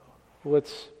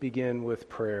Let's begin with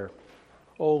prayer.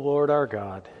 O Lord our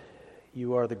God,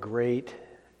 you are the great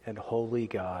and holy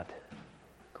God,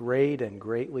 great and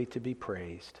greatly to be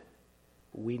praised.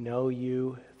 We know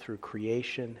you through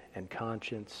creation and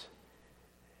conscience,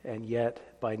 and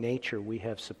yet by nature we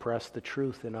have suppressed the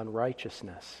truth in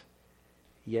unrighteousness.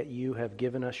 Yet you have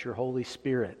given us your Holy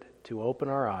Spirit to open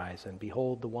our eyes and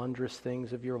behold the wondrous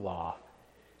things of your law.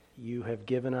 You have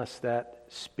given us that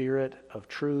Spirit of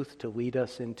truth to lead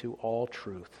us into all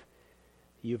truth.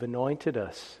 You've anointed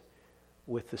us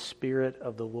with the Spirit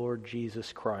of the Lord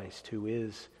Jesus Christ, who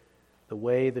is the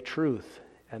way, the truth,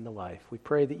 and the life. We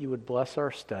pray that you would bless our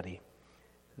study,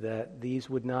 that these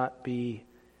would not be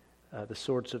the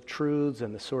sorts of truths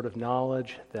and the sort of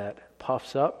knowledge that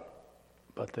puffs up,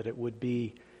 but that it would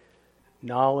be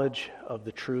knowledge of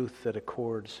the truth that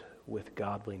accords with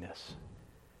godliness.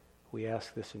 We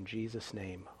ask this in Jesus'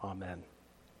 name. Amen.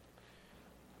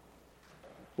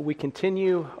 We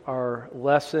continue our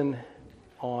lesson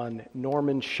on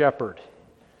Norman Shepherd,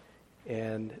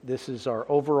 and this is our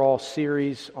overall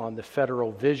series on the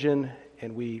federal vision,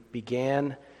 and we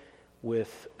began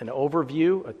with an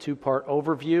overview, a two-part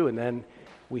overview, and then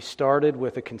we started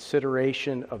with a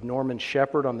consideration of Norman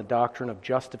Shepherd on the doctrine of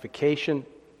justification.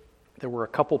 There were a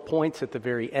couple points at the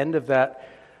very end of that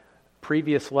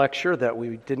previous lecture that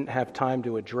we didn't have time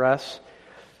to address,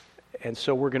 and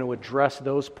so we're going to address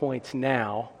those points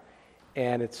now,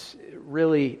 and it's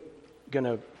really going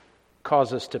to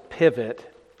cause us to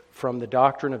pivot from the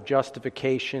doctrine of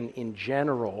justification in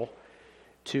general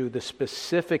to the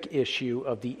specific issue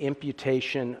of the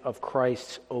imputation of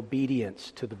Christ's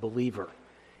obedience to the believer.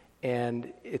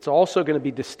 And it's also going to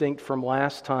be distinct from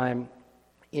last time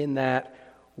in that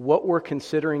what we're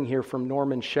considering here from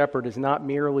Norman Shepherd is not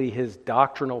merely his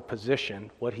doctrinal position,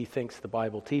 what he thinks the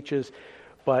Bible teaches,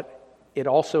 but it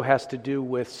also has to do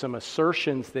with some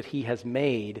assertions that he has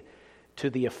made to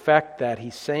the effect that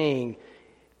he's saying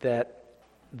that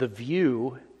the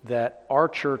view that our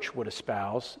church would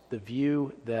espouse, the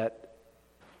view that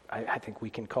I think we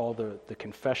can call the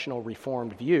confessional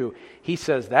Reformed view, he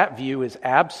says that view is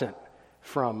absent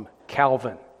from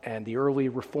Calvin and the early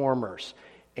Reformers,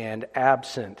 and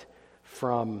absent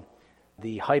from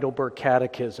the Heidelberg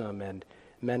Catechism and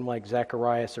men like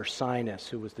Zacharias Ursinus,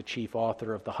 who was the chief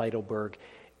author of the Heidelberg,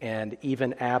 and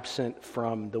even absent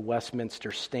from the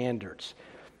Westminster Standards.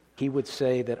 He would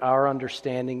say that our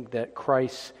understanding that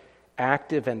Christ's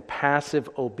active and passive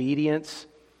obedience,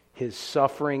 his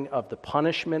suffering of the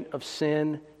punishment of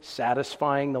sin,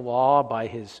 satisfying the law by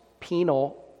his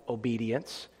penal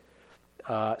obedience,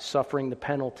 suffering the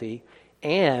penalty,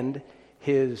 and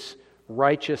his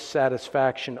righteous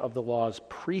satisfaction of the law's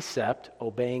precept,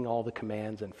 obeying all the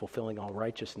commands and fulfilling all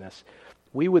righteousness,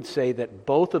 we would say that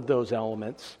both of those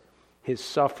elements, his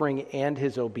suffering and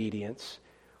his obedience,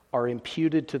 are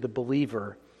imputed to the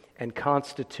believer and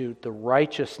constitute the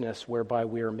righteousness whereby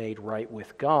we are made right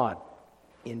with God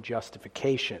in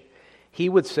justification. He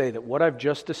would say that what I've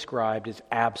just described is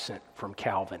absent from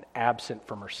Calvin, absent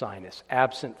from Ursinus,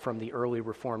 absent from the early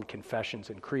Reformed confessions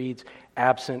and creeds,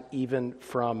 absent even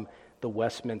from the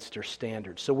Westminster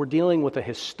Standards. So we're dealing with a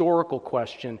historical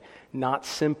question, not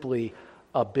simply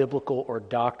a biblical or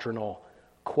doctrinal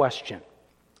question.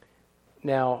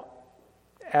 Now,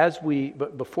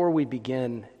 before we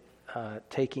begin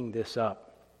taking this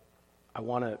up, I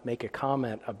want to make a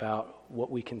comment about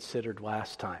what we considered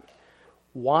last time.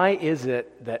 Why is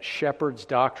it that Shepherd's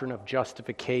doctrine of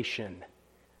justification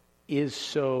is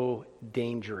so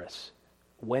dangerous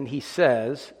when he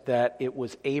says that it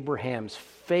was Abraham's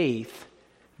faith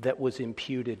that was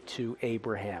imputed to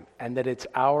Abraham, and that it's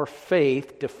our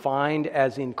faith defined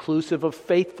as inclusive of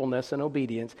faithfulness and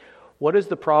obedience? What is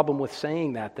the problem with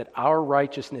saying that our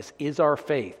righteousness is our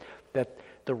faith, that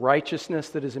the righteousness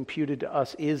that is imputed to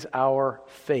us is our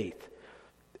faith?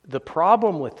 The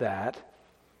problem with that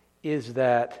is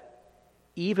that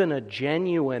even a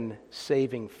genuine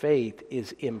saving faith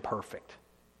is imperfect.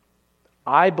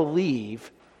 I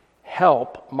believe,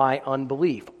 help my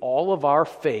unbelief. All of our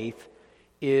faith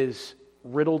is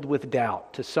riddled with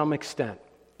doubt to some extent.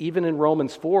 Even in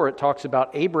Romans 4, it talks about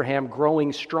Abraham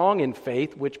growing strong in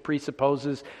faith, which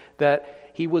presupposes that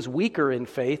he was weaker in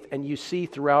faith, and you see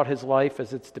throughout his life,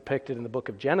 as it's depicted in the book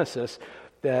of Genesis,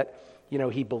 that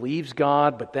he believes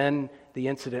God, but then the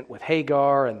incident with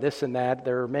Hagar and this and that,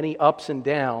 there are many ups and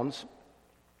downs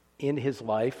in his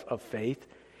life of faith.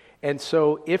 And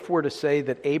so if we're to say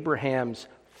that Abraham's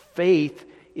faith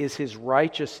is his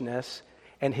righteousness,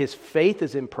 and his faith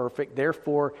is imperfect,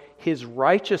 therefore his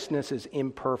righteousness is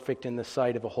imperfect in the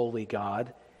sight of a holy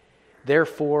God,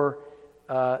 therefore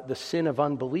the sin of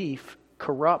unbelief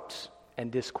corrupts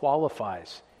and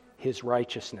disqualifies his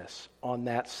righteousness on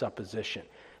that supposition.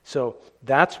 So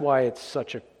that's why it's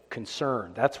such a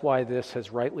concern. That's why this has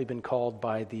rightly been called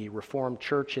by the Reformed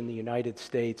Church in the United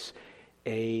States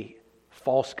a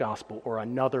false gospel or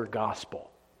another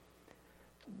gospel.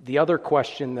 The other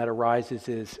question that arises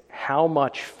is how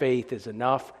much faith is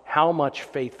enough? How much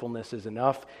faithfulness is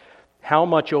enough? How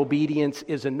much obedience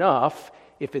is enough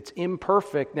if it's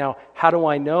imperfect? Now, how do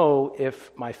I know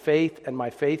if my faith and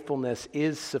my faithfulness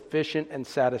is sufficient and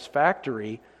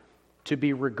satisfactory to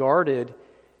be regarded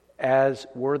as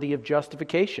worthy of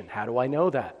justification? How do I know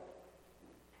that?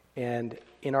 And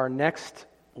in our next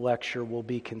lecture, we'll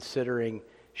be considering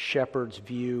Shepard's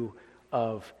view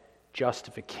of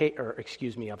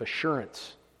of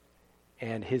assurance,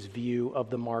 and his view of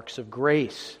the marks of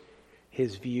grace,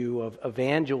 his view of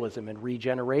evangelism and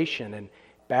regeneration and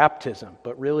baptism.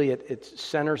 But really it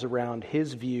centers around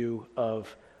his view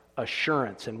of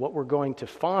assurance. And what we're going to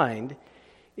find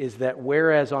is that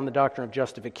whereas on the doctrine of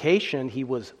justification he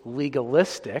was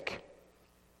legalistic,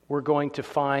 we're going to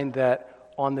find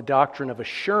that on the doctrine of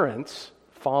assurance,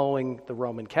 following the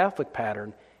Roman Catholic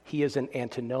pattern, he is an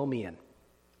antinomian.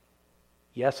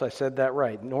 Yes, I said that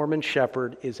right. Norman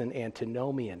Shepherd is an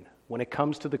antinomian. When it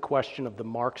comes to the question of the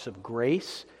marks of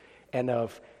grace and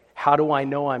of how do I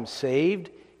know I'm saved,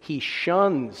 he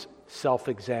shuns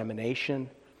self-examination,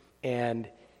 and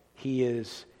he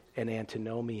is an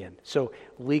antinomian. So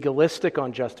legalistic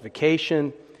on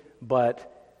justification,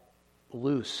 but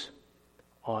loose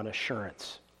on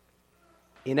assurance.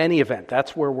 In any event,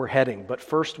 that's where we're heading. But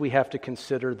first we have to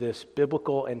consider this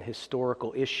biblical and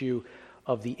historical issue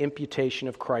of the imputation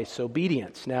of Christ's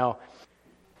obedience. Now,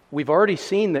 we've already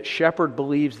seen that Shepherd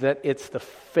believes that it's the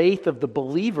faith of the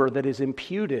believer that is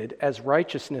imputed as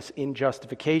righteousness in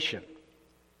justification.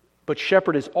 But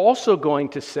Shepherd is also going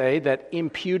to say that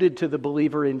imputed to the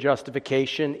believer in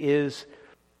justification is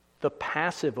the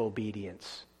passive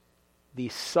obedience, the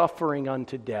suffering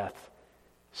unto death,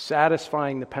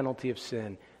 satisfying the penalty of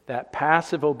sin. That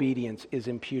passive obedience is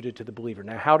imputed to the believer.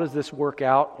 Now, how does this work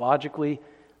out logically?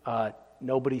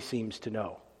 Nobody seems to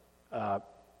know.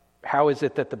 How is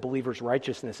it that the believer's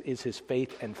righteousness is his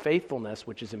faith and faithfulness,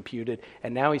 which is imputed?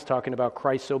 And now he's talking about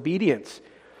Christ's obedience,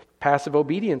 passive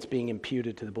obedience being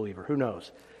imputed to the believer. Who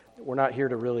knows? We're not here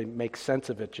to really make sense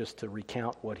of it, just to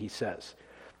recount what he says.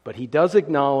 But he does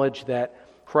acknowledge that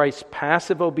Christ's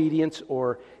passive obedience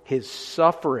or his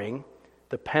suffering,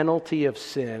 the penalty of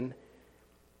sin,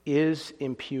 is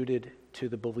imputed to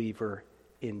the believer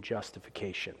in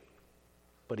justification.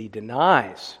 But he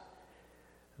denies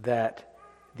that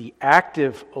the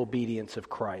active obedience of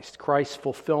Christ, Christ's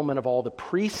fulfillment of all the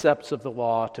precepts of the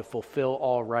law to fulfill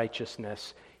all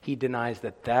righteousness, he denies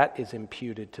that that is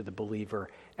imputed to the believer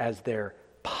as their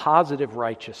positive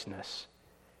righteousness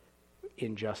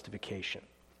in justification.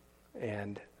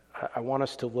 And I want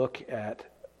us to look at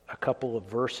a couple of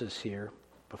verses here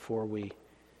before we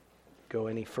go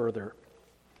any further.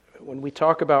 When we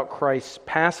talk about Christ's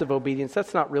passive obedience,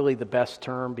 that's not really the best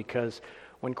term, because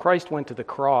when Christ went to the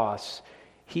cross,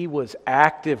 he was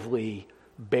actively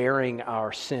bearing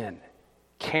our sin,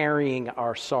 carrying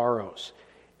our sorrows,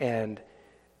 and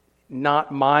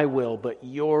not my will, but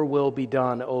your will be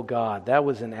done, O God. That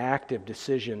was an active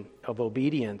decision of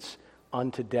obedience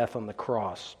unto death on the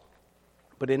cross.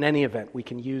 But in any event, we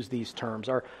can use these terms.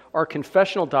 Our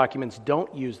confessional documents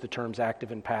don't use the terms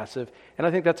active and passive, and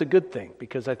I think that's a good thing,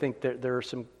 because I think there are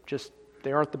some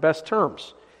they aren't the best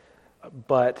terms.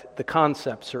 But the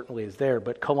concept certainly is there.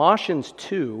 But Colossians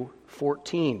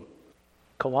 2:14,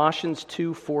 Colossians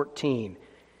 2:14,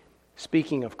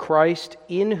 speaking of Christ,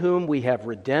 in whom we have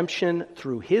redemption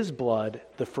through his blood,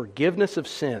 the forgiveness of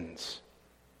sins.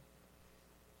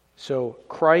 So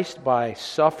Christ, by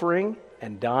suffering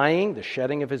and dying, the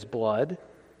shedding of his blood,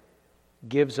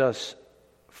 gives us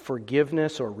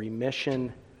forgiveness or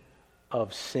remission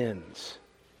of sins.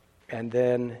 And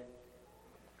then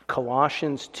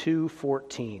Colossians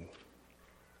 2:14.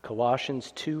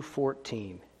 Colossians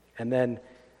 2:14. And then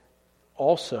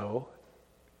also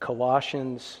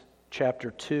Colossians chapter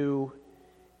 2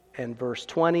 and verse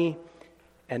 20.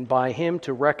 And by him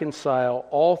to reconcile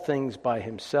all things by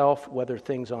himself, whether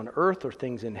things on earth or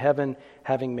things in heaven,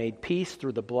 having made peace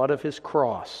through the blood of his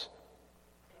cross.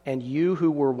 And you who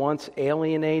were once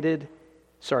alienated,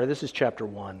 this is chapter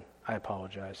 1, I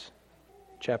apologize.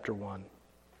 Chapter 1.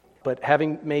 But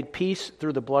having made peace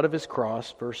through the blood of his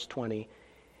cross, verse 20,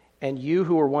 and you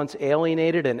who were once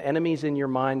alienated and enemies in your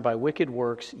mind by wicked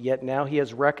works, yet now he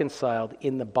has reconciled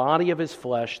in the body of his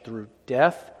flesh through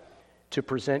death, to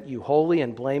present you holy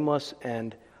and blameless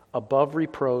and above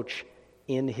reproach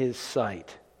in his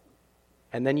sight.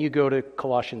 And then you go to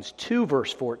Colossians 2,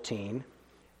 verse 14,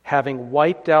 having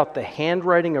wiped out the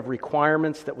handwriting of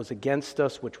requirements that was against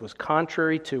us, which was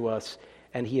contrary to us,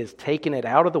 and he has taken it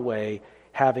out of the way,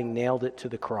 having nailed it to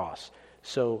the cross.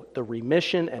 So the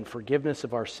remission and forgiveness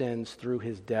of our sins through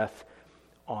his death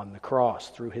on the cross,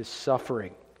 through his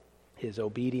suffering, his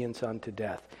obedience unto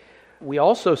death. We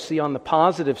also see on the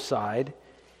positive side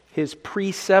his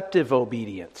preceptive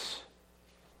obedience,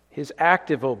 his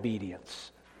active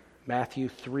obedience. Matthew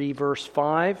 3, verse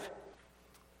 15.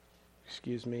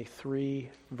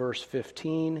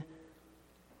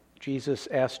 Jesus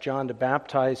asked John to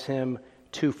baptize him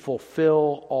to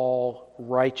fulfill all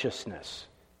righteousness.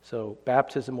 So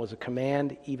baptism was a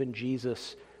command. Even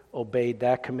Jesus obeyed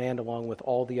that command along with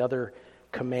all the other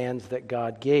commands that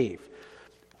God gave.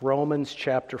 Romans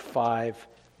chapter 5,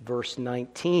 verse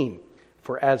 19.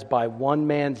 For as by one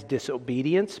man's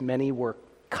disobedience many were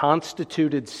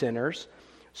constituted sinners,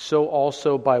 so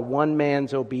also by one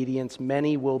man's obedience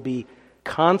many will be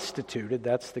constituted,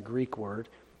 that's the Greek word,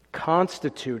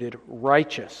 constituted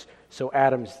righteous. So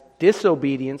Adam's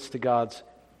disobedience to God's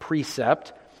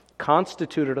precept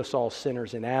constituted us all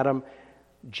sinners in Adam.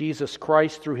 Jesus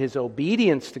Christ, through his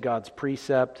obedience to God's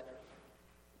precept,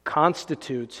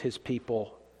 constitutes his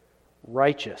people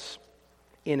righteous.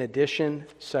 In addition,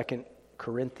 2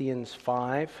 Corinthians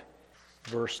 5,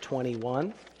 verse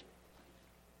 21,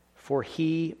 for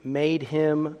he made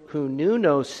him who knew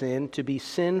no sin to be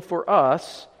sin for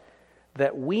us,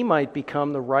 that we might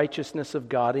become the righteousness of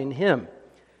God in him.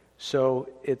 So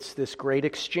it's this great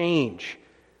exchange.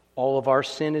 All of our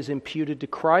sin is imputed to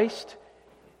Christ,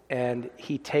 and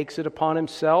he takes it upon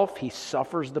himself. He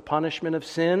suffers the punishment of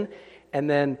sin, and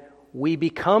then we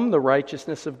become the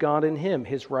righteousness of God in him.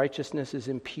 His righteousness is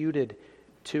imputed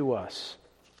to us,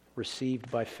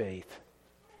 received by faith.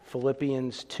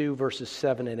 Philippians 2, verses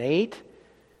 7 and 8.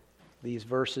 These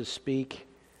verses speak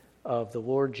of the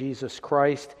Lord Jesus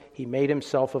Christ. He made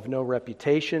himself of no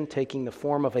reputation, taking the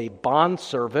form of a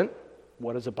bondservant.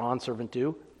 What does a bondservant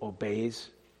do? Obeys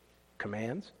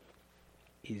commands.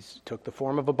 He took the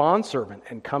form of a bondservant,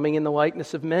 and coming in the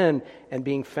likeness of men, and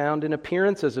being found in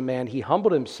appearance as a man, he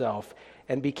humbled himself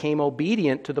and became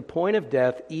obedient to the point of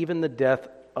death, even the death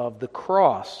of the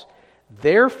cross.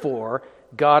 Therefore,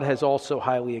 God has also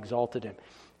highly exalted him.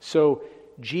 So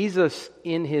Jesus,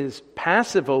 in his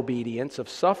passive obedience of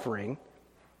suffering,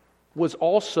 was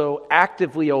also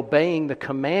actively obeying the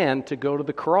command to go to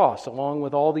the cross, along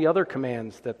with all the other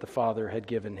commands that the Father had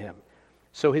given him.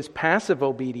 So his passive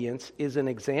obedience is an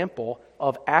example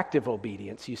of active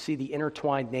obedience. You see the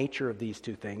intertwined nature of these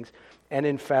two things. And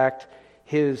in fact,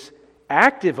 his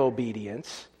active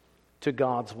obedience to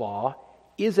God's law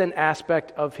is an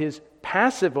aspect of his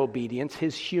passive obedience,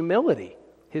 his humility,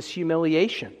 his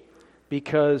humiliation.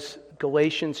 Because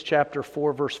Galatians chapter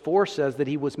 4, verse 4 says that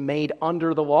he was made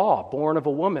under the law, born of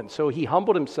a woman. So he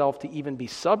humbled himself to even be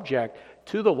subject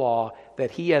to the law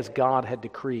that he as God had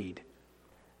decreed.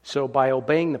 So by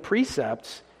obeying the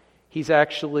precepts, he's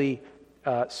actually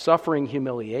suffering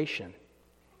humiliation.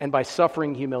 And by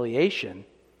suffering humiliation,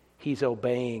 he's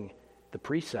obeying the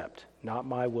precept. Not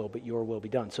my will, but your will be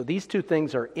done. So these two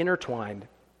things are intertwined,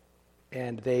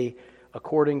 and they,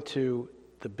 according to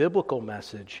the biblical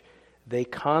message, they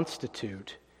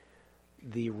constitute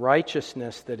the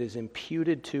righteousness that is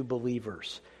imputed to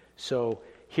believers. So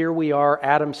here we are,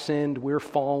 Adam sinned, we're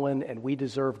fallen, and we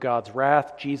deserve God's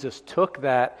wrath. Jesus took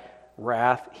that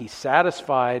wrath, he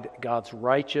satisfied God's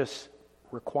righteous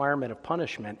requirement of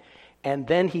punishment, and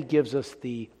then he gives us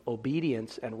the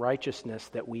obedience and righteousness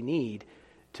that we need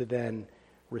to then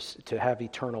to have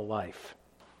eternal life.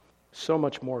 So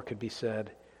much more could be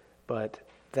said, but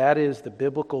that is the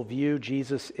biblical view.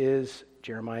 Jesus is,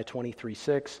 Jeremiah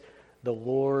 23:6, the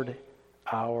Lord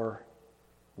our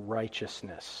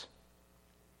righteousness.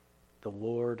 The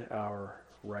Lord our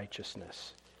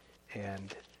righteousness.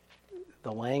 And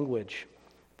the language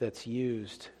that's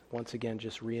used, once again,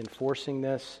 just reinforcing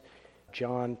this,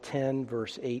 John 10,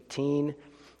 verse 18,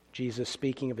 Jesus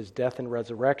speaking of his death and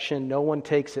resurrection, no one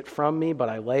takes it from me, but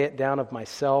I lay it down of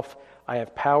myself. I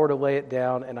have power to lay it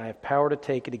down, and I have power to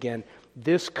take it again.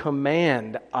 This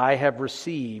command I have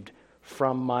received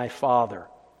from my Father.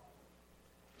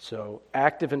 So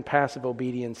active and passive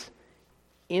obedience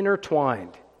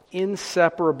intertwined,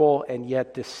 inseparable, and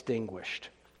yet distinguished.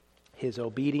 His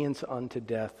obedience unto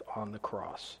death on the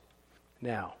cross.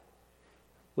 Now,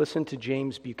 listen to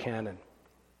James Buchanan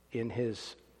in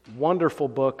his wonderful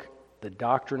book, The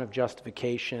Doctrine of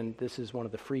Justification. This is one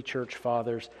of the Free Church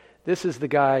Fathers. This is the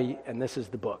guy, and this is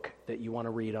the book that you want to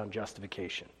read on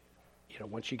justification. You know,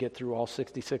 once you get through all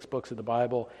 66 books of the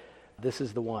Bible, this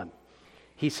is the one.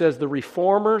 He says, the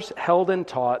Reformers held and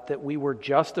taught that we were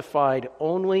justified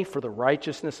only for the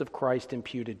righteousness of Christ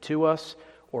imputed to us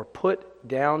or put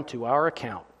down to our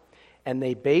account. And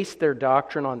they based their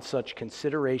doctrine on such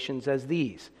considerations as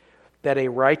these, that a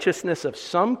righteousness of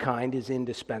some kind is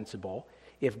indispensable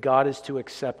if God is to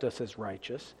accept us as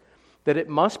righteous, that it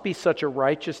must be such a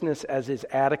righteousness as is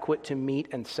adequate to meet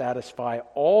and satisfy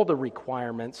all the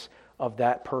requirements of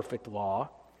that perfect law,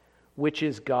 which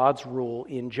is God's rule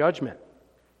in judgment.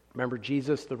 Remember,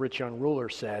 Jesus, the rich young ruler,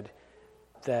 said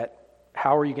that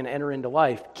how are you going to enter into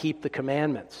life? Keep the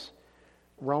commandments.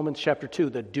 Romans chapter 2,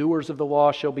 the doers of the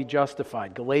law shall be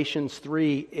justified. Galatians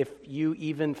 3, if you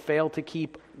even fail to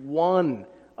keep one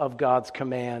of God's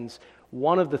commands,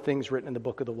 one of the things written in the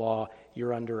book of the law,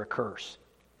 you're under a curse.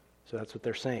 So that's what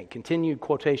they're saying. Continued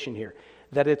quotation here,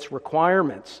 that its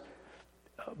requirements,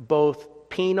 both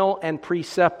penal and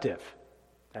preceptive,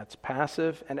 that's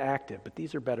passive and active, but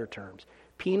these are better terms.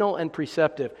 Penal and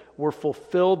preceptive were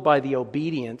fulfilled by the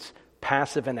obedience,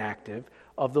 passive and active,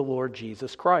 of the Lord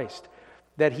Jesus Christ,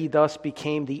 that he thus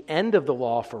became the end of the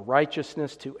law for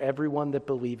righteousness to everyone that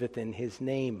believeth in his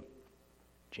name.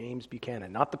 James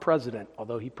Buchanan, not the president,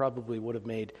 although he probably would have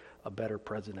made a better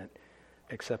president,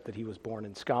 except that he was born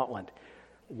in Scotland.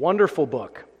 Wonderful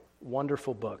book.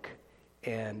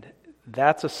 And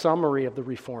that's a summary of the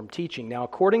Reformed teaching. Now,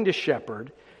 according to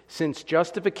Shepherd, since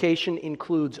justification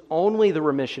includes only the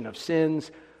remission of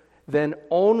sins, then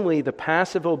only the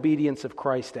passive obedience of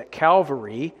Christ at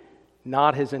Calvary,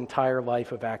 not his entire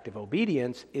life of active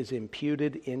obedience, is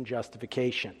imputed in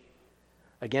justification.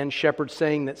 Again, Shepherd's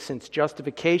saying that since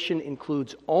justification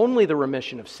includes only the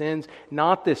remission of sins,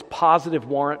 not this positive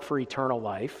warrant for eternal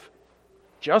life,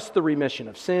 just the remission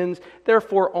of sins,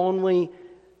 therefore only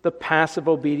the passive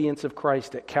obedience of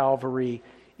Christ at Calvary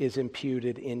is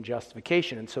imputed in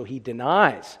justification. And so he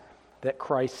denies that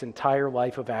Christ's entire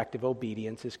life of active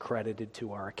obedience is credited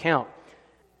to our account.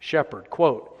 Shepherd,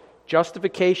 quote,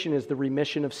 justification is the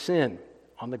remission of sin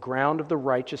on the ground of the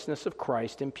righteousness of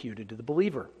Christ imputed to the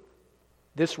believer.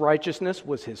 This righteousness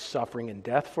was his suffering and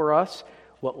death for us,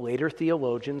 what later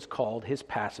theologians called his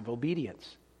passive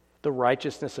obedience. The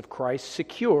righteousness of Christ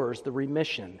secures the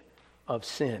remission of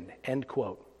sin, end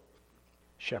quote.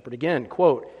 Shepherd again,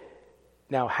 quote,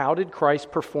 now how did Christ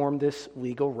perform this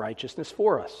legal righteousness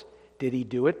for us? Did he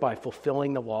do it by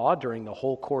fulfilling the law during the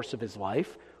whole course of his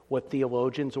life, what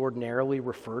theologians ordinarily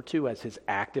refer to as his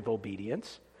active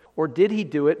obedience? Or did he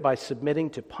do it by submitting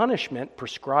to punishment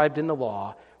prescribed in the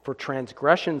law for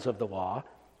transgressions of the law,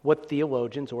 what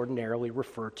theologians ordinarily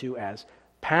refer to as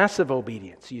passive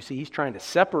obedience? You see, he's trying to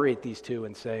separate these two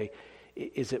and say,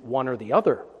 is it one or the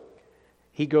other?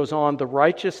 He goes on, the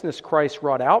righteousness Christ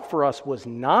wrought out for us was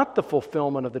not the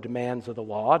fulfillment of the demands of the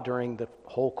law during the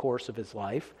whole course of his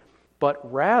life,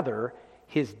 but rather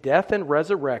his death and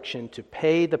resurrection to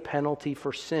pay the penalty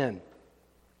for sin.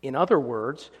 In other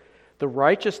words, the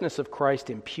righteousness of Christ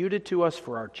imputed to us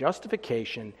for our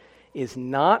justification is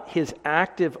not his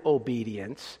active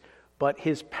obedience, but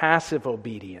his passive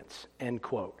obedience, end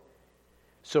quote.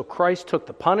 So Christ took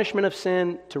the punishment of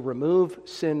sin to remove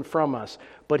sin from us,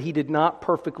 but he did not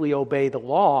perfectly obey the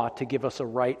law to give us a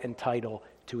right and title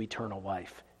to eternal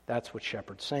life. That's what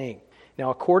Shepherd's saying. Now,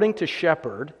 according to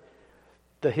Shepherd,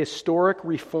 the historic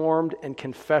Reformed and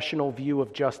confessional view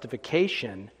of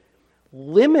justification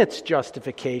limits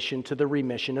justification to the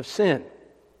remission of sin.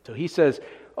 So he says,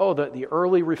 the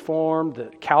early Reformed,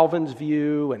 the Calvin's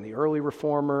view and the early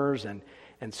Reformers and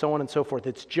so on and so forth,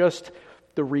 it's just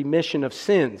the remission of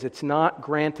sins. It's not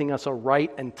granting us a right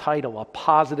and title, a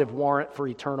positive warrant for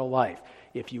eternal life.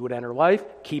 If you would enter life,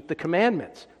 keep the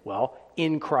commandments. Well,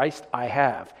 in Christ I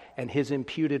have, and his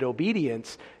imputed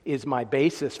obedience is my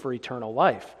basis for eternal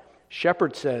life.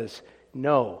 Shepherd says,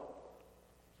 no.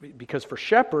 Because for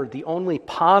Shepherd, the only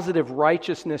positive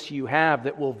righteousness you have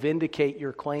that will vindicate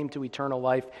your claim to eternal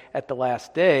life at the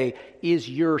last day is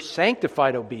your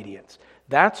sanctified obedience.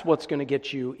 That's what's going to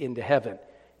get you into heaven.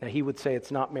 Now, he would say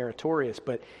it's not meritorious,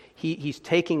 but he's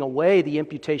taking away the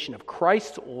imputation of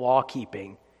Christ's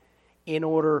law-keeping in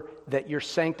order that your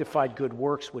sanctified good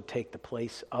works would take the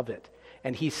place of it.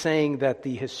 And he's saying that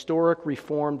the historic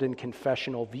Reformed and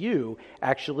confessional view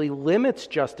actually limits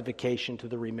justification to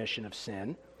the remission of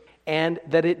sin, and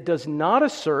that it does not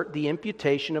assert the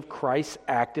imputation of Christ's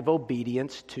active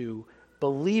obedience to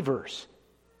believers.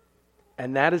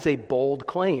 And that is a bold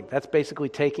claim. That's basically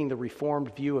taking the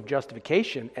Reformed view of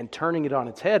justification and turning it on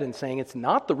its head and saying it's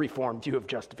not the Reformed view of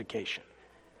justification.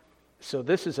 So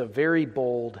this is a very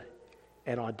bold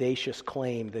and audacious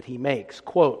claim that he makes.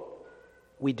 Quote,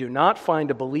 We do not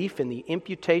find a belief in the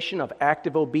imputation of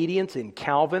active obedience in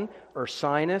Calvin,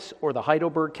 Ursinus, or the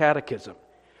Heidelberg Catechism,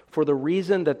 for the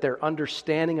reason that their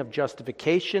understanding of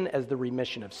justification as the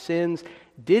remission of sins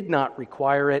did not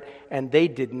require it, and they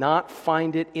did not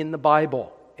find it in the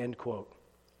Bible, end quote.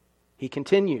 He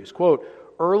continues, quote,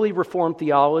 early Reformed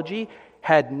theology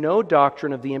had no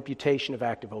doctrine of the imputation of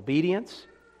active obedience.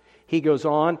 He goes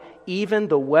on, even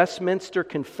the Westminster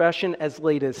Confession as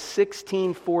late as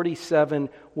 1647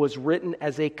 was written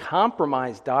as a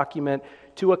compromise document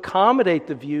to accommodate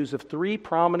the views of three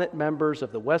prominent members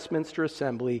of the Westminster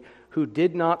Assembly who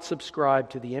did not subscribe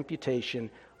to the imputation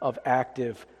of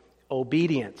active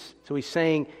obedience. So he's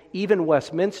saying even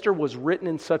Westminster was written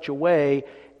in such a way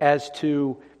as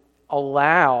to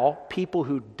allow people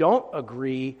who don't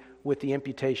agree with the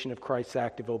imputation of Christ's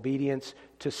active obedience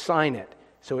to sign it.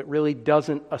 So it really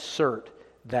doesn't assert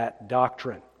that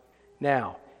doctrine.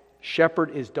 Now,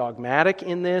 Shepherd is dogmatic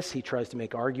in this. He tries to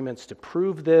make arguments to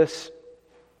prove this.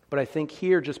 But I think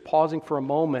here, just pausing for a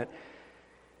moment,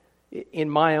 in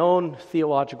my own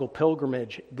theological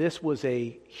pilgrimage, this was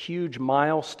a huge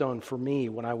milestone for me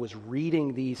when I was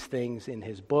reading these things in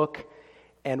his book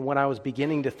and when I was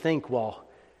beginning to think, well,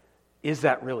 is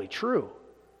that really true?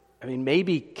 I mean,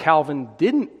 maybe Calvin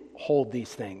didn't hold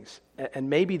these things.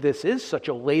 And maybe this is such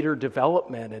a later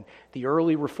development, and the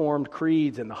early Reformed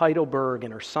creeds and the Heidelberg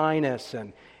and Ursinus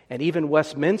and even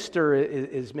Westminster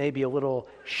is maybe a little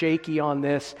shaky on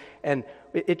this. And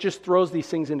it just throws these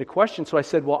things into question. So I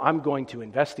said, well, I'm going to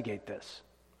investigate this.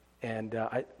 And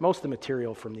most of the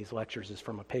material from these lectures is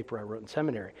from a paper I wrote in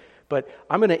seminary. But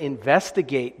I'm going to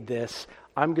investigate this.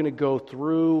 I'm going to go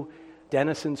through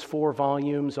Denison's 4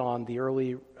 volumes on the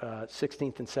early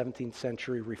 16th and 17th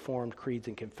century Reformed creeds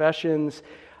and confessions.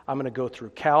 I'm going to go through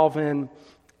Calvin,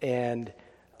 and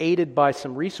aided by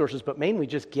some resources, but mainly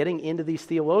just getting into these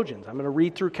theologians. I'm going to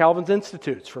read through Calvin's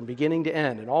Institutes from beginning to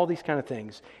end and all these kind of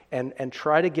things and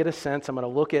try to get a sense. I'm going to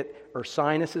look at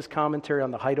Ursinus' commentary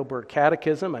on the Heidelberg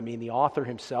Catechism. I mean, the author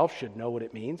himself should know what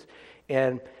it means.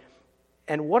 And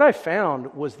what I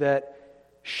found was that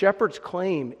Shepherd's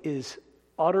claim is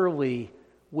utterly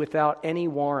without any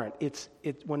warrant. It's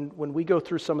when we go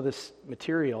through some of this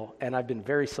material, and I've been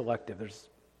very selective. There's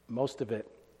most of it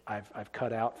I've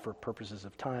cut out for purposes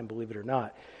of time, believe it or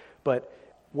not. But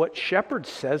what Shepherd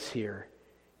says here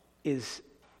is,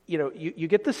 you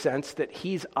get the sense that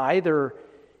he's either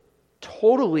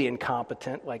totally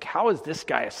incompetent, like how is this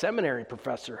guy a seminary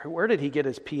professor? Where did he get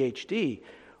his PhD?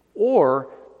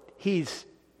 Or he's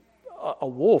a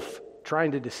wolf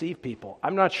trying to deceive people.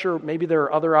 I'm not sure. Maybe there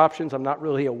are other options. I'm not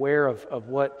really aware of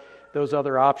what those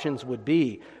other options would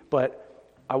be. But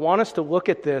I want us to look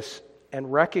at this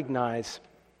and recognize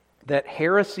that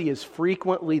heresy is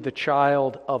frequently the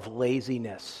child of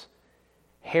laziness.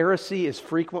 Heresy is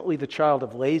frequently the child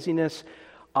of laziness.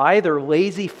 Either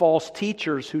lazy false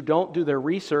teachers who don't do their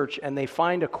research and they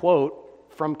find a quote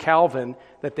from Calvin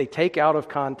that they take out of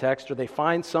context, or they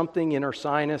find something in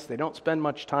Ursinus, they don't spend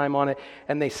much time on it,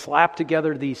 and they slap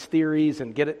together these theories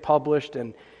and get it published,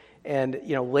 and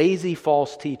lazy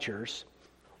false teachers,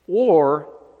 or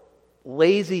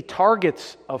lazy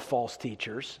targets of false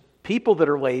teachers, people that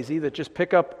are lazy, that just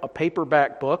pick up a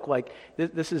paperback book, like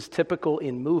this is typical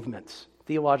in movements,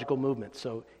 theological movements.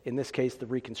 So in this case, the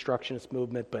Reconstructionist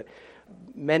movement, but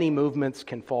many movements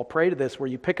can fall prey to this, where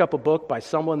you pick up a book by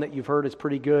someone that you've heard is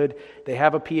pretty good, they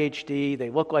have a PhD,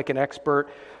 they look like an expert,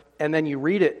 and then you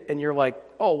read it and you're like,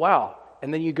 oh wow,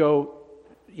 and then you go,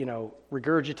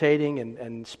 regurgitating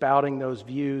and spouting those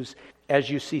views, as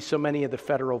you see so many of the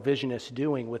federal visionists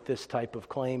doing with this type of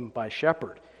claim by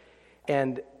Shepherd.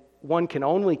 And one can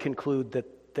only conclude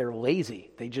that they're lazy.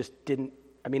 They just didn't.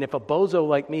 I mean, if a bozo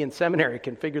like me in seminary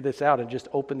can figure this out and just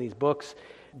open these books,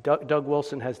 Doug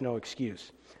Wilson has no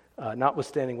excuse,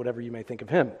 notwithstanding whatever you may think of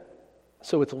him.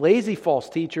 So it's lazy false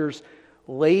teachers,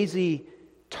 lazy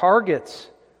targets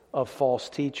of false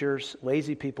teachers,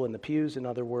 lazy people in the pews, in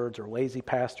other words, or lazy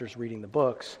pastors reading the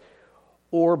books,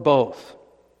 or both.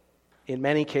 In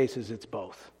many cases, it's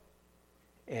both.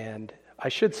 And I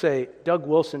should say, Doug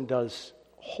Wilson does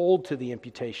hold to the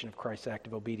imputation of Christ's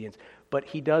active obedience, but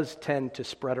he does tend to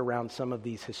spread around some of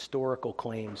these historical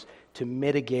claims to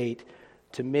mitigate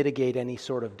any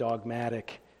sort of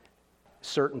dogmatic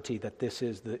certainty that this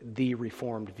is the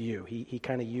Reformed view. He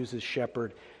kind of uses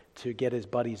Shepherd to get his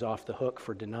buddies off the hook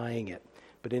for denying it.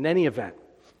 But in any event,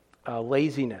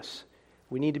 laziness,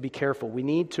 we need to be careful. We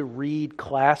need to read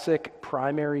classic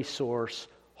primary source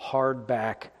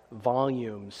hardback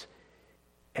volumes,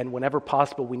 and whenever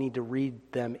possible, we need to read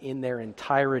them in their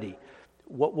entirety.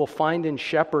 What we'll find in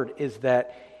Shepherd is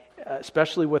that,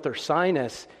 especially with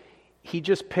Ursinus, he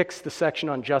just picks the section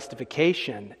on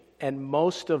justification, and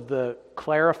most of the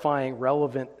clarifying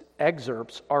relevant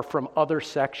excerpts are from other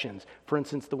sections. For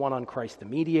instance, the one on Christ the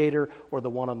Mediator or the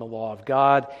one on the law of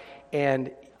God.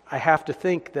 And I have to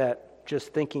think that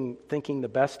just thinking the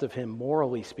best of him,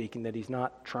 morally speaking, that he's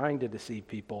not trying to deceive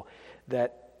people,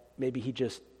 that maybe he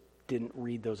just didn't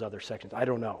read those other sections. I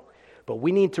don't know. But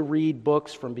we need to read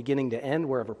books from beginning to end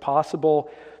wherever possible.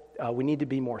 We need to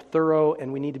be more thorough,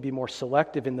 and we need to be more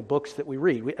selective in the books that we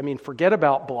read. Forget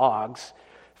about blogs.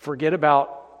 Forget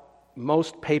about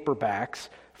most paperbacks.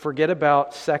 Forget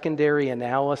about secondary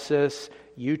analysis,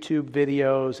 YouTube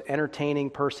videos,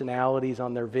 entertaining personalities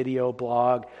on their video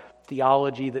blog,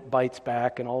 theology that bites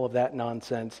back, and all of that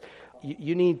nonsense.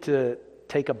 You need to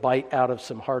take a bite out of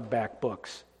some hardback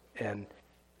books. And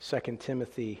 2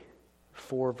 Timothy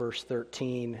 4 verse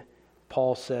 13,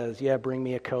 Paul says, yeah, bring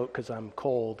me a coat because I'm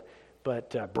cold,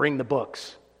 but bring the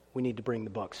books. We need to bring the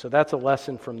books. So that's a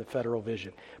lesson from the Federal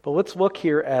Vision. But let's look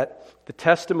here at the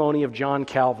testimony of John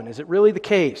Calvin. Is it really the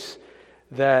case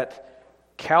that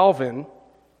Calvin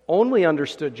only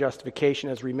understood justification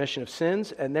as remission of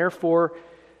sins, and therefore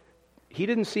he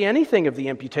didn't see anything of the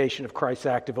imputation of Christ's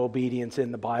act of obedience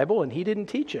in the Bible, and he didn't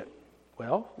teach it?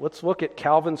 Well, let's look at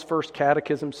Calvin's First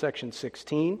Catechism, section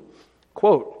 16.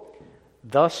 Quote,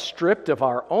 "Thus stripped of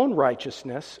our own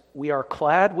righteousness, we are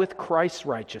clad with Christ's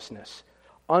righteousness.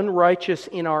 Unrighteous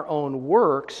in our own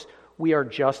works, we are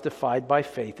justified by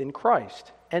faith in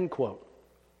Christ." End quote.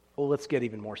 Well, let's get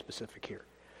even more specific here.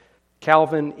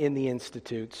 Calvin in the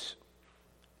Institutes,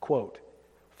 quote,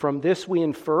 "From this we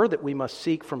infer that we must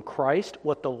seek from Christ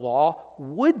what the law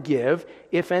would give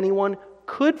if anyone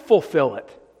could fulfill it,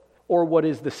 or what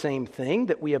is the same thing,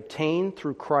 that we obtain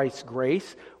through Christ's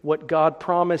grace what God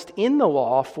promised in the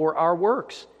law for our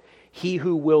works. He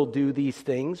who will do these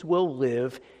things will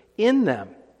live in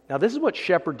them." Now, this is what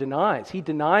Shepherd denies. He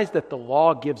denies that the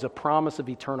law gives a promise of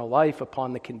eternal life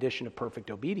upon the condition of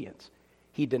perfect obedience.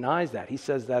 He denies that. He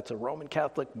says that's a Roman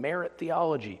Catholic merit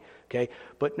theology. Okay,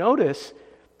 but notice,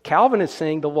 Calvin is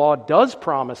saying the law does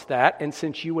promise that, and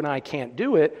since you and I can't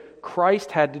do it,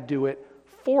 Christ had to do it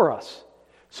for us.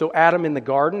 So Adam in the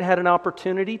garden had an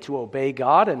opportunity to obey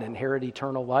God and inherit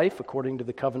eternal life according to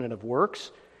the covenant of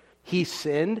works. He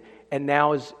sinned and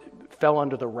now fell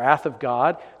under the wrath of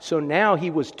God. So now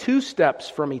he was 2 steps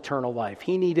from eternal life.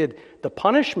 He needed the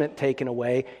punishment taken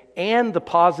away and the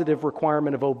positive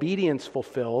requirement of obedience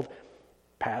fulfilled,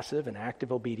 passive and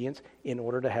active obedience, in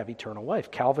order to have eternal life.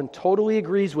 Calvin totally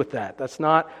agrees with that. That's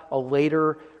not a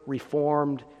later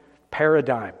Reformed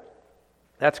paradigm.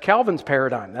 That's Calvin's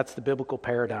paradigm. That's the biblical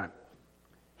paradigm.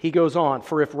 He goes on,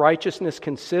 "For if righteousness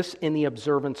consists in the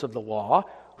observance of the law,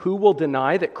 who will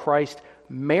deny that Christ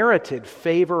merited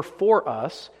favor for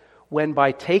us when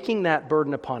by taking that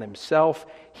burden upon himself,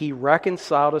 he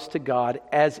reconciled us to God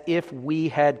as if we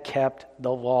had kept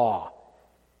the law?"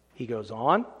 He goes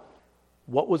on,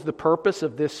 "What was the purpose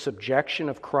of this subjection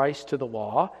of Christ to the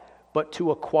law, but to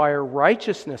acquire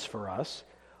righteousness for us,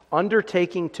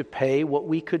 undertaking to pay what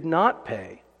we could not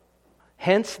pay?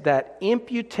 Hence that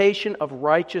imputation of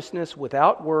righteousness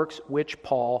without works which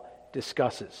Paul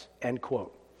discusses." End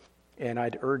quote. And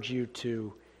I'd urge you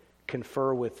to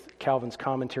confer with Calvin's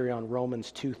commentary on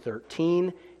Romans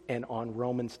 2:13 and on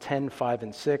Romans 10:5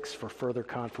 and 6 for further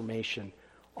confirmation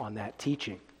on that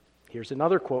teaching. Here's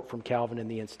another quote from Calvin in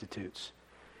the Institutes.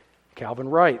 Calvin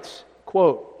writes,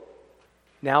 quote,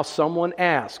 "Now someone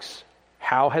asks,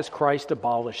 how has Christ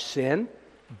abolished sin,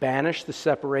 banished the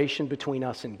separation between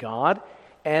us and God,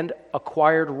 and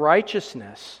acquired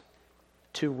righteousness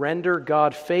to render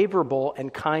God favorable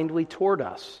and kindly toward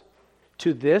us?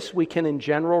 To this we can in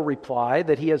general reply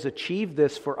that he has achieved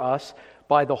this for us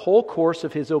by the whole course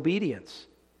of his obedience."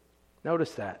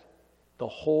 Notice that. The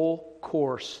whole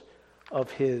course of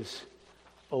his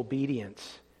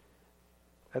obedience.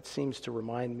 That seems to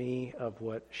remind me of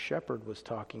what Shepherd was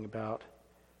talking about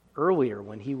earlier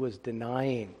when he was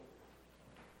denying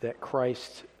that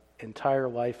Christ's entire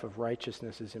life of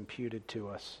righteousness is imputed to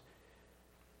us.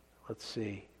 Let's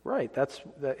see. Right, that's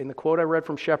in the quote I read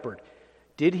from Shepherd.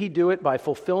 Did he do it by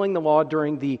fulfilling the law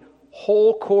during the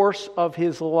whole course of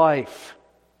his life?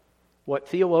 What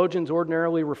theologians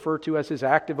ordinarily refer to as his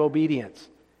active obedience.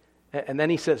 And then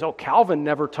he says, oh, Calvin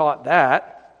never taught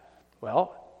that.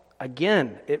 Well,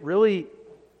 again, it really,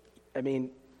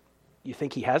 you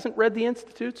think he hasn't read the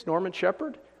Institutes, Norman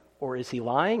Shepherd? Or is he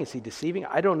lying? Is he deceiving?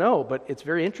 I don't know, but it's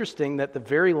very interesting that the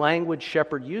very language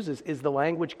Shepherd uses is the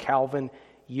language Calvin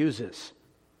uses.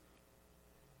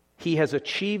 He has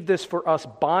achieved this for us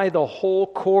by the whole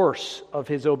course of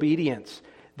his obedience.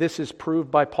 This is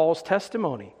proved by Paul's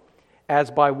testimony. As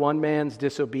by one man's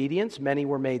disobedience many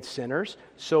were made sinners,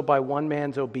 so by one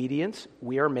man's obedience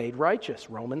we are made righteous.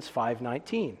 Romans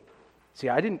 5:19. See,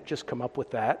 I didn't just come up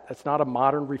with that. That's not a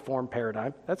modern Reformed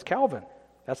paradigm. That's Calvin.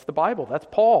 That's the Bible. That's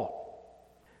Paul.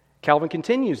 Calvin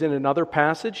continues in another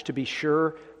passage, to be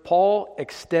sure, Paul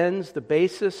extends the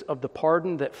basis of the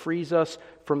pardon that frees us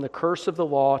from the curse of the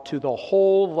law to the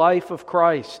whole life of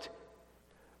Christ.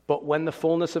 But when the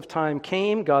fullness of time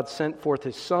came, God sent forth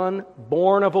His Son,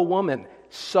 born of a woman,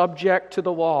 subject to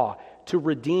the law, to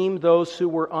redeem those who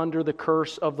were under the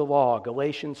curse of the law.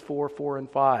 Galatians 4:4 and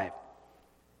 5.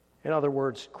 In other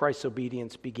words, Christ's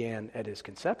obedience began at His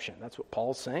conception. That's what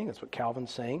Paul's saying. That's what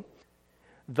Calvin's saying.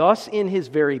 Thus, in His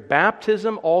very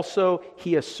baptism also,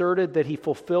 He asserted that He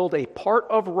fulfilled a part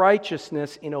of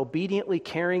righteousness in obediently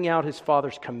carrying out His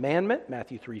Father's commandment,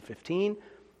 Matthew 3:15,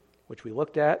 which we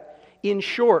looked at. In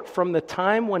short, from the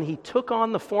time when He took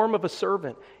on the form of a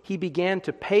servant, He began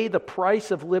to pay the price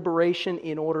of liberation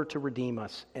in order to redeem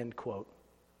us, end quote.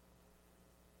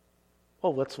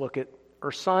 Well, let's look at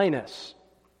Ursinus.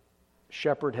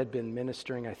 Shepherd had been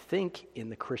ministering, I think, in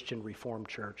the Christian Reformed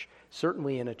Church,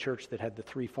 certainly in a church that had the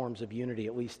three forms of unity,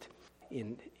 at least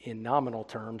in nominal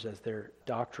terms, as their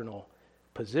doctrinal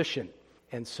position.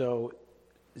 And so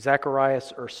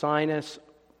Zacharias Ursinus,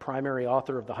 primary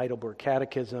author of the Heidelberg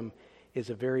Catechism, is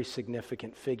a very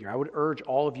significant figure. I would urge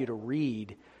all of you to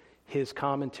read his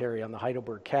commentary on the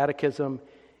Heidelberg Catechism.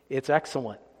 It's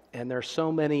excellent. And there are so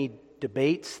many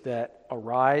debates that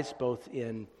arise both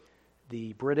in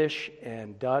the British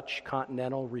and Dutch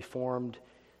continental Reformed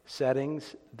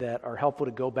settings that are helpful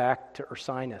to go back to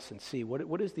Ursinus and see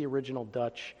what is the original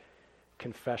Dutch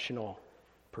confessional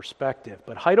perspective.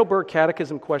 But Heidelberg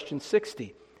Catechism, question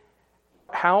 60.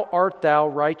 How art thou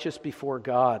righteous before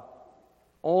God?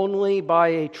 Only by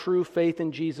a true faith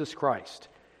in Jesus Christ,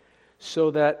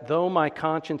 so that though my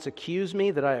conscience accuse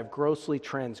me that I have grossly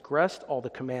transgressed all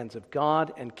the commands of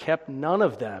God and kept none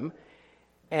of them,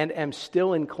 and am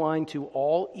still inclined to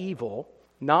all evil,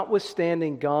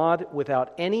 notwithstanding God,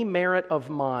 without any merit of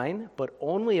mine, but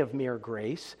only of mere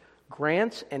grace,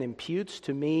 grants and imputes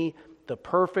to me the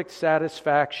perfect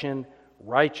satisfaction,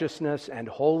 righteousness, and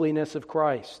holiness of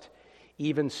Christ,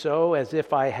 even so as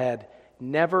if I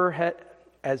never had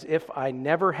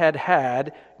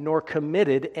nor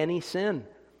committed any sin.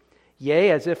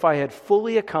 Yea, as if I had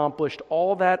fully accomplished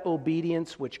all that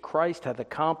obedience which Christ hath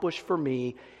accomplished for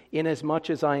me, inasmuch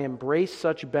as I embrace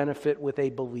such benefit with a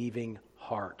believing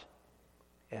heart.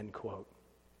 End quote.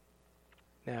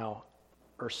 Now,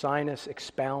 Ursinus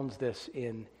expounds this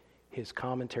in his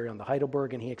commentary on the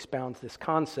Heidelberg, and he expounds this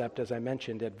concept, as I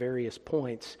mentioned, at various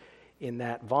points in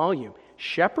that volume.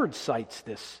 Shepherd cites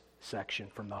this section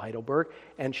from the Heidelberg,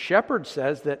 and Shepherd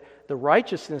says that the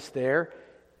righteousness there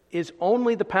is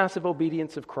only the passive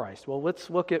obedience of Christ. Well, let's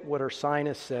look at what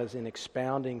Ursinus says in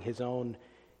expounding his own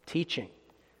teaching.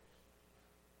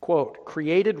 Quote,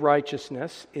 created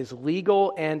righteousness is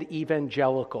legal and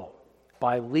evangelical.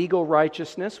 By legal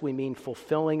righteousness, we mean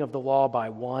fulfilling of the law by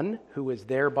one who is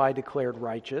thereby declared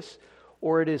righteous,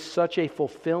 or it is such a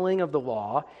fulfilling of the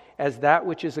law as that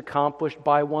which is accomplished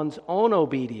by one's own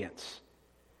obedience,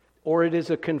 or it is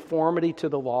a conformity to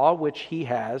the law which he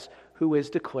has who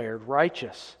is declared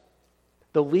righteous.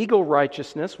 The legal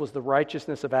righteousness was the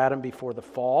righteousness of Adam before the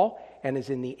fall, and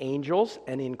is in the angels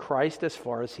and in Christ as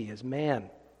far as he is man.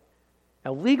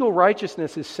 Now, legal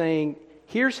righteousness is saying,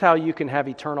 here's how you can have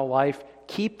eternal life.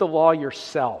 Keep the law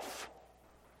yourself.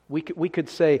 We could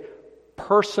say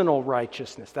personal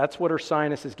righteousness. That's what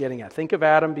Ursinus is getting at. Think of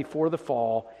Adam before the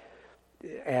fall,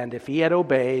 and if he had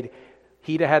obeyed,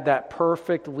 he'd have had that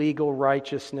perfect legal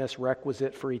righteousness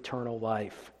requisite for eternal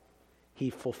life. He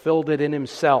fulfilled it in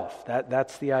himself.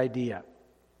 That's the idea.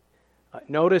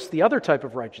 Notice the other type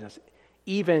of righteousness.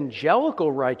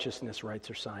 Evangelical righteousness, writes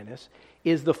Ursinus,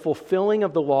 is the fulfilling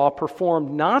of the law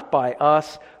performed not by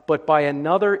us, but by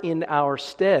another in our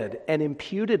stead, and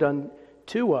imputed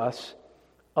unto us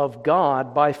of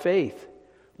God by faith.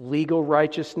 Legal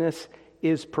righteousness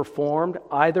is performed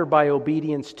either by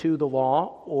obedience to the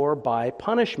law or by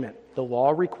punishment. The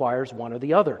law requires one or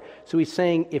the other. So he's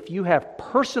saying if you have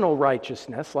personal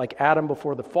righteousness, like Adam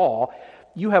before the fall,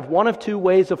 you have one of two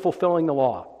ways of fulfilling the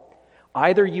law.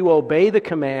 Either you obey the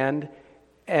command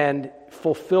and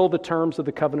fulfill the terms of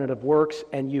the covenant of works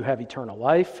and you have eternal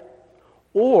life,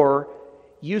 or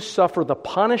you suffer the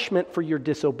punishment for your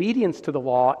disobedience to the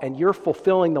law and you're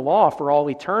fulfilling the law for all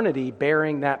eternity,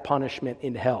 bearing that punishment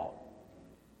in hell.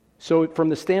 So from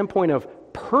the standpoint of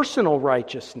personal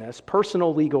righteousness,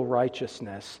 personal legal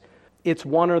righteousness, it's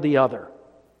one or the other.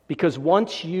 Because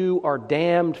once you are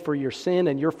damned for your sin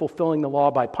and you're fulfilling the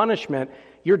law by punishment,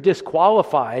 you're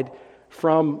disqualified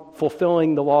from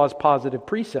fulfilling the law's positive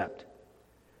precept.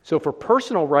 So for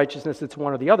personal righteousness, it's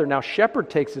one or the other. Now, Shepherd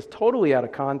takes this totally out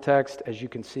of context, as you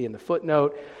can see in the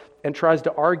footnote, and tries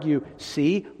to argue,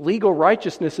 see, legal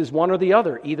righteousness is one or the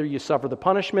other. Either you suffer the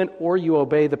punishment or you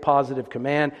obey the positive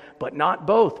command, but not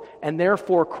both. And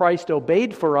therefore, Christ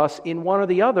obeyed for us in one or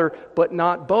the other, but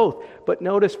not both. But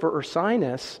notice for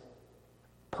Ursinus,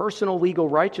 personal legal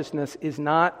righteousness is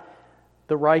not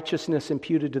the righteousness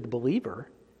imputed to the believer.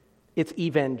 It's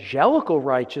evangelical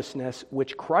righteousness,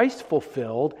 which Christ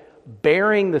fulfilled,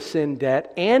 bearing the sin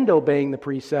debt and obeying the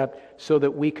precept so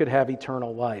that we could have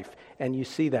eternal life. And you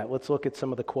see that. Let's look at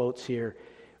some of the quotes here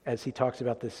as he talks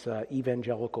about this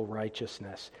evangelical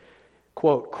righteousness.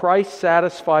 Quote, Christ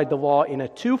satisfied the law in a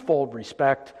twofold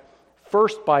respect,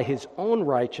 first by his own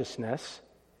righteousness,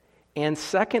 and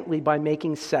secondly by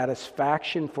making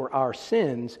satisfaction for our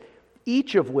sins,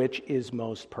 each of which is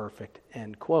most perfect.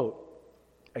 End quote.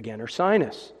 Again,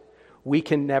 Ursinus. We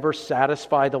can never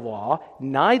satisfy the law,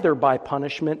 neither by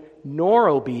punishment nor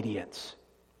obedience.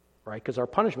 Right? Because our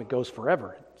punishment goes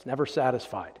forever. It's never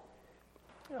satisfied.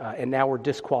 And now we're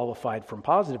disqualified from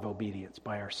positive obedience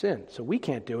by our sin. So we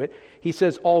can't do it. He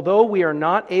says, although we are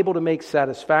not able to make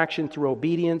satisfaction through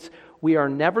obedience, we are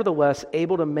nevertheless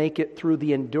able to make it through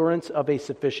the endurance of a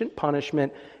sufficient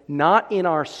punishment, not in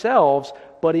ourselves,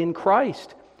 but in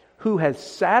Christ, who has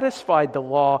satisfied the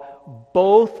law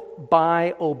both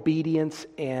by obedience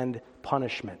and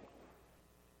punishment.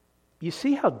 You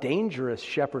see how dangerous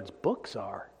Shepherd's books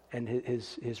are and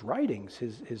his writings,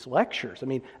 his lectures. I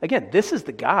mean, again, this is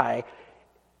the guy,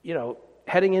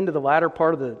 heading into the latter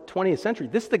part of the 20th century,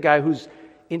 this is the guy who's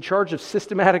in charge of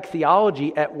systematic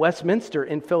theology at Westminster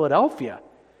in Philadelphia.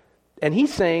 And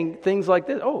he's saying things like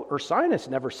this. Oh, Ursinus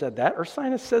never said that.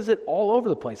 Ursinus says it all over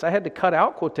the place. I had to cut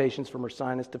out quotations from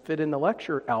Ursinus to fit in the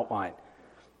lecture outline.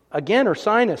 Again,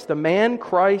 Ursinus, the man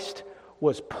Christ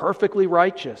was perfectly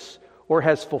righteous or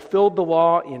has fulfilled the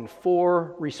law in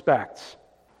 4 respects.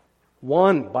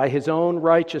 1, by his own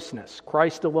righteousness.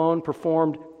 Christ alone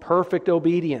performed perfect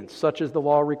obedience, such as the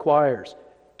law requires.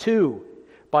 2,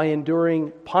 by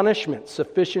enduring punishment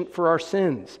sufficient for our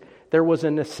sins. There was a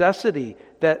necessity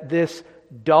that this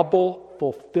double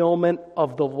fulfillment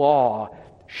of the law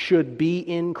should be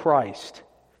in Christ.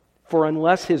 For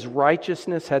unless his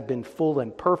righteousness had been full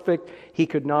and perfect, he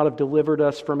could not have delivered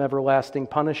us from everlasting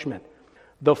punishment.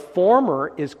 The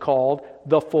former is called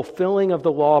the fulfilling of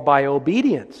the law by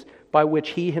obedience, by which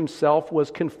he himself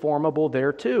was conformable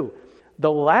thereto.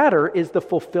 The latter is the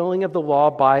fulfilling of the law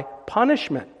by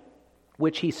punishment,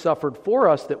 which he suffered for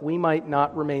us that we might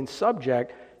not remain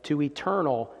subject to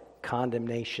eternal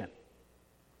condemnation.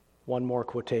 One more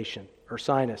quotation.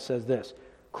 Ursinus says this,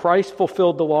 Christ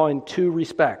fulfilled the law in 2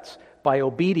 respects, by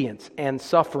obedience and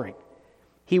suffering.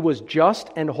 He was just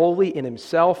and holy in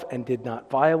himself and did not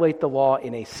violate the law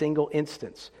in a single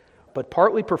instance, but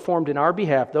partly performed in our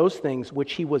behalf those things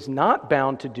which he was not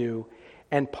bound to do,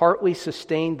 and partly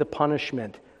sustained the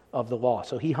punishment of the law.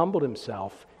 So he humbled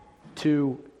himself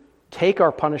to take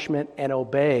our punishment and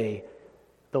obey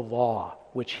the law,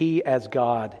 which he as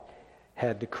God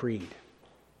had decreed.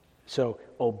 So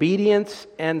obedience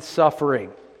and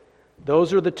suffering.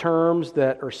 Those are the terms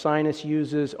that Ursinus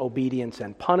uses, obedience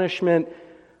and punishment,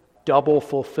 double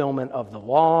fulfillment of the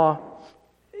law.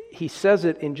 He says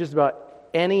it in just about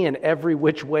any and every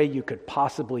which way you could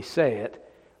possibly say it,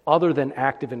 other than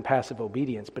active and passive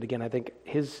obedience. But again, I think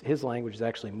his language is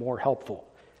actually more helpful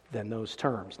than those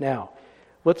terms. Now,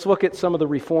 let's look at some of the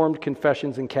Reformed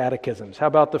confessions and catechisms. How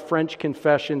about the French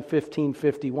Confession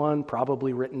 1551,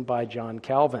 probably written by John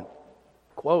Calvin?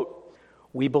 Quote,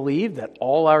 we believe that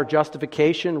all our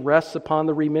justification rests upon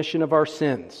the remission of our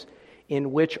sins,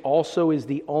 in which also is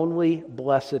the only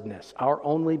blessedness, our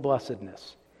only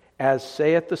blessedness, as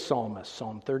saith the psalmist,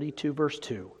 Psalm 32, verse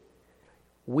 2.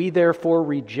 We therefore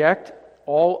reject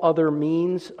all other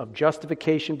means of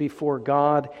justification before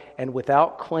God, and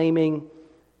without claiming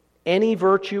any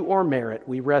virtue or merit,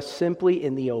 we rest simply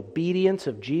in the obedience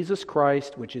of Jesus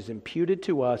Christ, which is imputed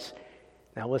to us,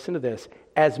 now listen to this,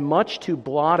 as much to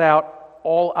blot out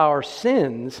all our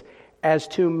sins as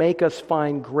to make us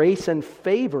find grace and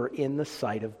favor in the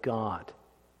sight of God.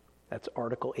 That's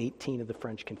Article 18 of the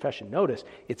French Confession. Notice,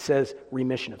 it says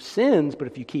remission of sins, but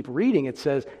if you keep reading, it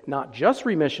says not just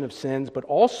remission of sins, but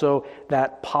also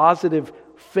that positive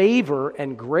favor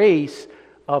and grace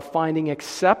of finding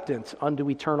acceptance unto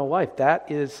eternal life.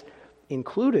 That is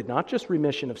included, not just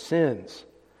remission of sins.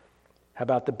 How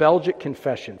about the Belgic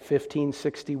Confession,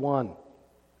 1561,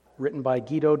 written by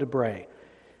Guido de Bray?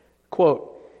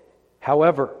 Quote,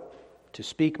 However, to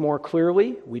speak more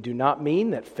clearly, we do not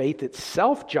mean that faith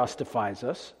itself justifies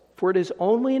us, for it is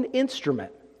only an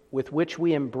instrument with which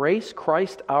we embrace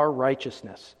Christ our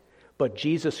righteousness. But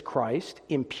Jesus Christ,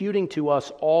 imputing to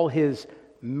us all his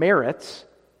merits.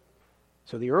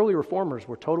 So the early reformers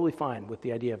were totally fine with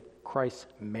the idea of Christ's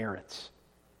merits,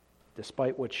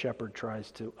 despite what Shepherd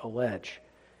tries to allege.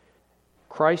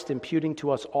 Christ imputing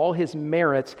to us all his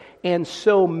merits and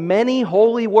so many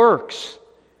holy works,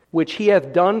 which he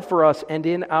hath done for us and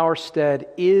in our stead,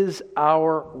 is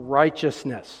our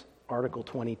righteousness. Article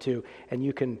 22. And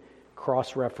you can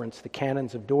cross-reference the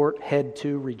Canons of Dort, Head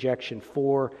 2, Rejection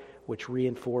 4, which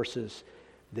reinforces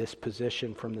this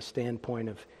position from the standpoint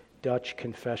of Dutch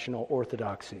confessional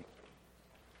orthodoxy.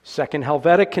 Second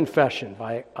Helvetic Confession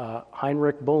by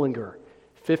Heinrich Bullinger,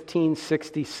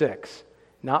 1566.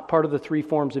 Not part of the three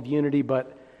forms of unity,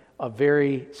 but a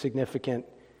very significant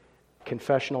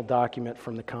confessional document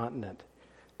from the continent.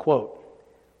 Quote,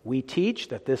 "We teach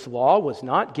that this law was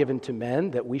not given to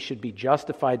men that we should be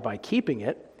justified by keeping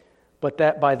it, but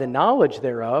that by the knowledge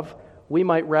thereof we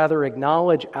might rather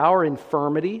acknowledge our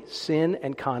infirmity, sin,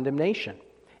 and condemnation,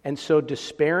 and so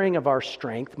despairing of our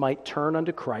strength might turn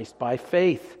unto Christ by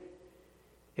faith."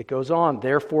 It goes on,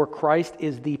 "Therefore Christ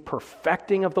is the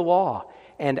perfecting of the law,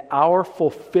 and our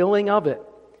fulfilling of it,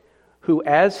 who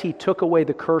as he took away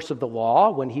the curse of the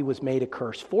law when he was made a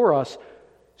curse for us,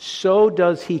 so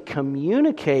does he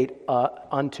communicate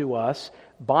unto us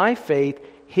by faith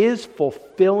his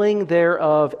fulfilling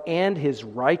thereof, and his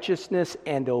righteousness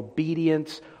and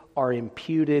obedience are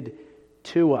imputed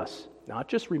to us." Not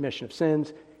just remission of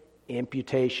sins,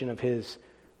 imputation of his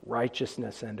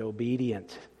righteousness and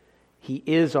obedience. He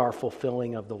is our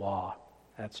fulfilling of the law.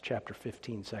 That's chapter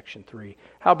 15, section 3.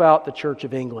 How about the Church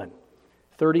of England?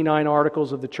 39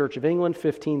 Articles of the Church of England,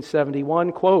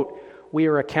 1571, quote, "We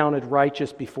are accounted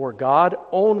righteous before God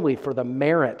only for the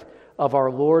merit of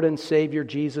our Lord and Savior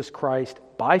Jesus Christ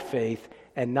by faith,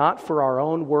 and not for our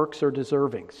own works or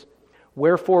deservings.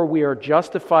 Wherefore we are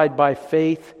justified by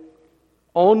faith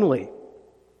only."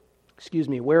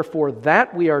 Wherefore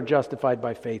that we are justified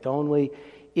by faith only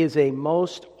is a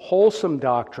most wholesome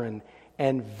doctrine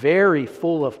and very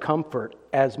full of comfort,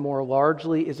 as more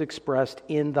largely is expressed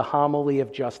in the homily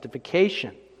of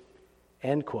justification.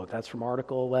 End quote. That's from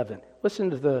Article 11.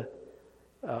 Listen to the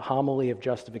homily of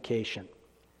justification.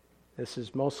 This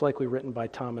is most likely written by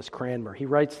Thomas Cranmer. He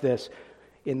writes this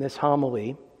in this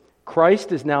homily: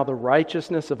 "Christ is now the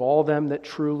righteousness of all them that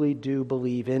truly do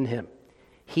believe in him.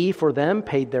 He for them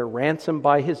paid their ransom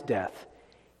by his death.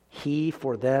 He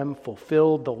for them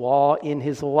fulfilled the law in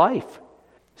his life,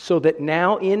 so that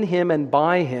now in him and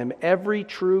by him every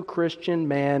true Christian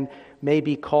man may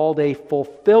be called a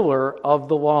fulfiller of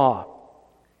the law.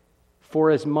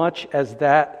 For as much as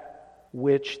that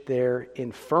which their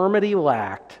infirmity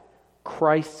lacked,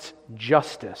 Christ's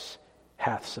justice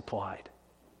hath supplied."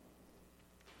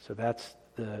 So that's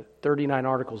the 39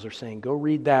 Articles are saying. Go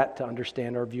read that to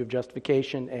understand our view of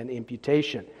justification and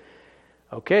imputation.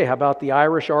 Okay, how about the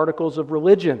Irish Articles of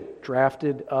Religion,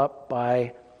 drafted up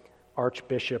by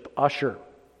Archbishop Usher,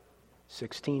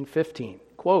 1615.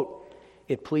 Quote,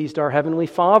 "It pleased our Heavenly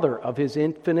Father of his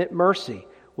infinite mercy,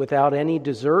 without any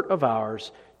desert of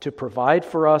ours, to provide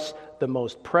for us the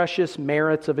most precious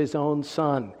merits of his own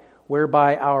Son,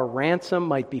 whereby our ransom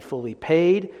might be fully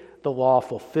paid, the law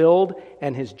fulfilled,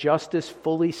 and his justice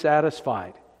fully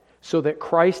satisfied, so that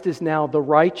Christ is now the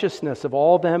righteousness of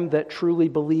all them that truly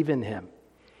believe in him.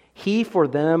 He for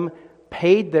them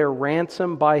paid their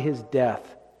ransom by his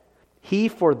death. He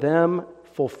for them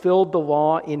fulfilled the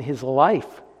law in his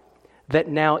life, that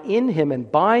now in him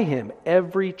and by him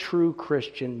every true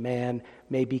Christian man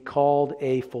may be called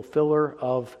a fulfiller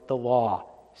of the law."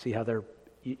 See how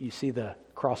you see the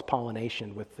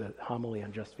cross-pollination with the homily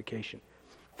on justification.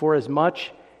 "For as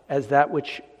much as that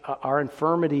which our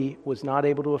infirmity was not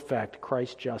able to effect,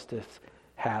 Christ's justice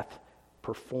hath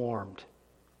performed."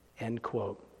 End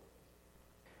quote.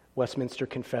 Westminster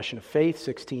Confession of Faith,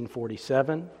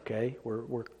 1647. Okay,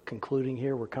 we're concluding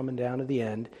here. We're coming down to the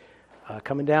end,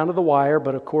 coming down to the wire.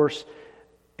 But of course,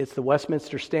 it's the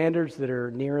Westminster Standards that are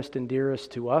nearest and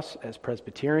dearest to us as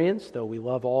Presbyterians, though we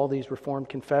love all these Reformed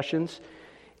confessions.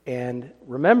 And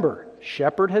remember,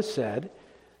 Shepherd has said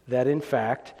that in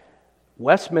fact,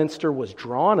 Westminster was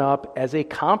drawn up as a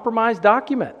compromise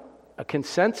document, a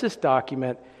consensus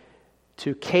document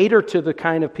to cater to the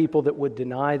kind of people that would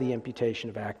deny the imputation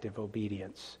of active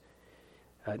obedience.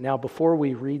 Now, before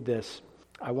we read this,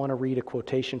 I want to read a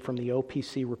quotation from the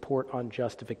OPC report on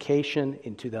justification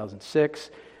in 2006.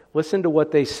 Listen to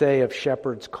what they say of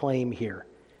Shepherd's claim here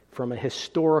from a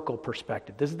historical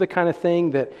perspective. This is the kind of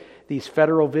thing that these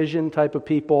Federal Vision type of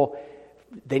people,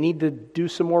 they need to do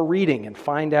some more reading and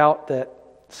find out that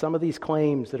some of these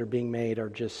claims that are being made are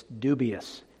just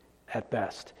dubious at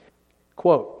best.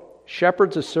 Quote,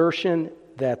 Shepard's assertion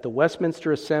that the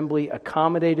Westminster Assembly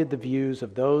accommodated the views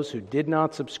of those who did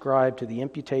not subscribe to the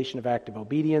imputation of active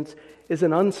obedience is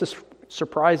an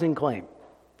unsurprising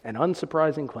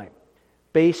claim,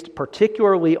 based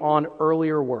particularly on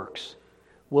earlier works.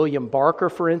 William Barker,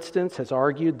 for instance, has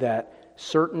argued that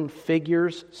certain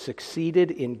figures succeeded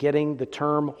in getting the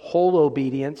term whole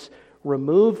obedience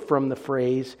removed from the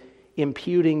phrase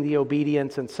imputing the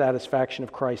obedience and satisfaction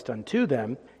of Christ unto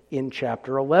them in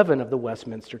chapter 11 of the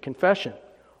Westminster Confession.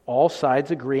 All sides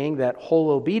agreeing that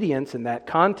whole obedience in that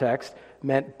context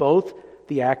meant both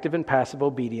the active and passive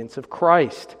obedience of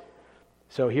Christ.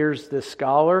 So here's this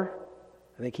scholar,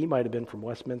 I think he might have been from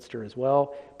Westminster as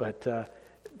well, but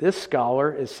this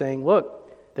scholar is saying, look,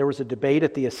 there was a debate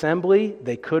at the assembly.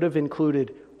 They could have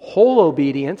included whole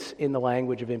obedience in the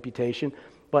language of imputation,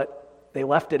 but they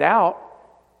left it out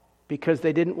because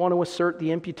they didn't want to assert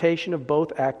the imputation of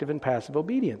both active and passive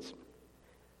obedience.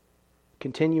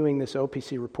 Continuing this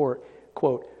OPC report,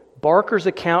 quote, Barker's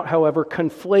account, however,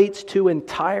 conflates two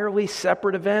entirely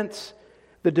separate events.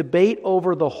 The debate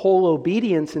over the whole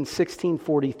obedience in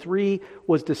 1643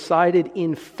 was decided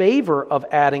in favor of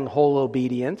adding whole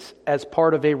obedience as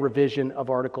part of a revision of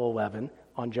Article 11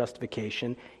 on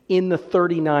justification in the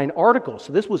 39 articles.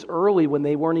 So this was early when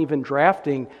they weren't even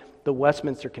drafting the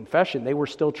Westminster Confession. They were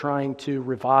still trying to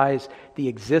revise the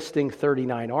existing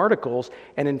 39 articles,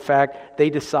 and in fact,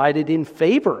 they decided in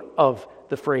favor of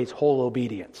the phrase whole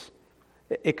obedience.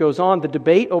 It goes on, the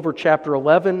debate over chapter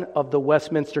 11 of the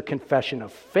Westminster Confession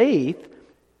of Faith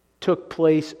took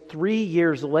place 3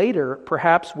 years later,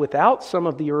 perhaps without some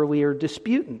of the earlier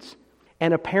disputants,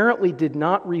 and apparently did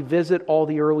not revisit all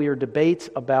the earlier debates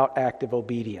about active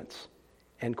obedience.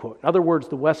 End quote. In other words,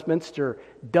 the Westminster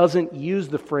doesn't use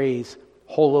the phrase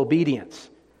whole obedience.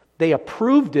 They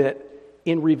approved it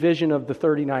in revision of the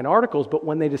 39 articles, but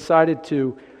when they decided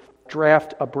to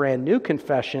draft a brand new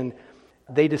confession,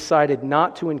 they decided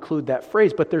not to include that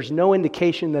phrase, but there's no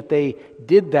indication that they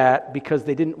did that because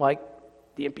they didn't like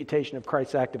the imputation of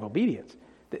Christ's active obedience.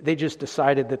 They just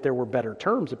decided that there were better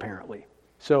terms, apparently.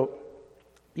 So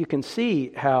you can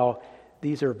see how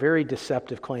these are very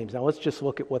deceptive claims. Now let's just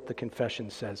look at what the confession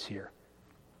says here.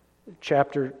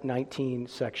 Chapter 19,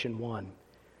 section 1.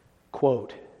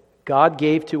 Quote, God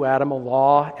gave to Adam a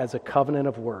law as a covenant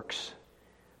of works,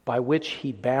 by which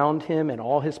he bound him and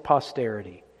all his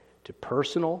posterity to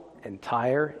personal,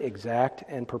 entire, exact,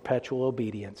 and perpetual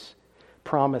obedience,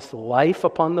 promised life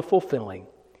upon the fulfilling,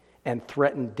 and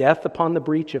threatened death upon the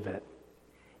breach of it,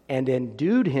 and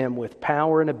endued him with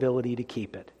power and ability to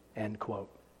keep it. End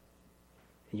quote.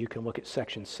 And you can look at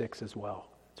section 6 as well.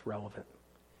 It's relevant.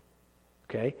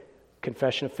 Okay?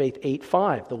 Confession of Faith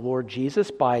 8:5. The Lord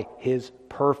Jesus, by his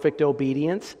perfect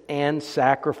obedience and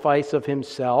sacrifice of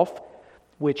himself,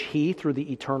 which he, through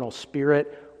the eternal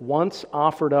Spirit, once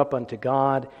offered up unto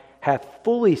God, hath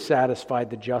fully satisfied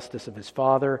the justice of his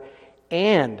Father,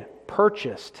 and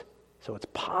purchased, so it's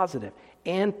positive,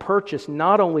 and purchased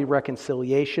not only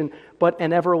reconciliation, but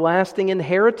an everlasting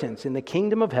inheritance in the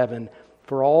kingdom of heaven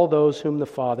for all those whom the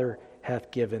Father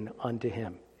hath given unto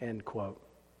him. End quote.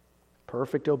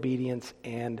 Perfect obedience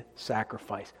and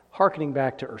sacrifice, hearkening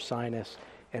back to Ursinus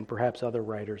and perhaps other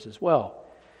writers as well.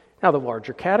 Now the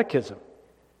larger catechism.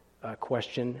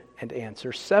 Question and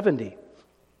answer 70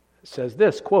 says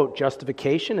this, quote,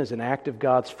 justification is an act of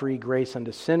God's free grace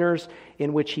unto sinners,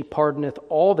 in which he pardoneth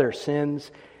all their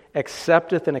sins,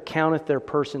 accepteth and accounteth their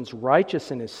persons righteous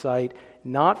in his sight,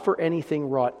 not for anything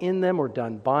wrought in them or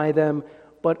done by them,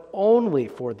 but only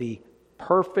for the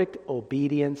perfect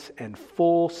obedience and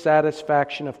full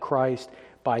satisfaction of Christ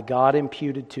by God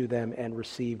imputed to them and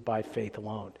received by faith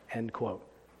alone. End quote.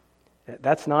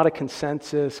 That's not a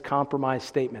consensus, compromise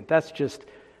statement. That's just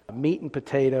meat and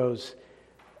potatoes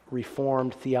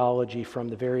Reformed theology from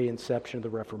the very inception of the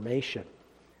Reformation.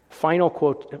 Final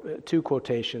quote, two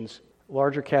quotations,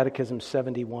 Larger Catechism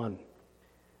 71.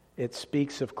 It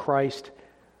speaks of Christ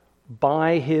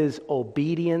by his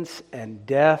obedience and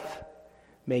death,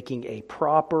 making a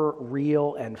proper,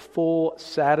 real, and full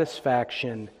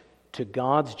satisfaction to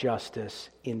God's justice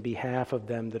in behalf of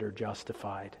them that are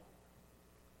justified.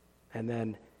 And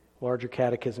then Larger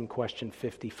Catechism, question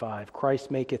 55. Christ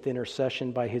maketh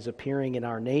intercession by his appearing in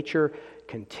our nature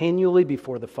continually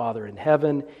before the Father in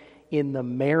heaven in the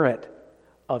merit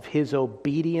of his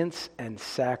obedience and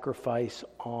sacrifice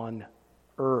on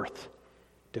earth,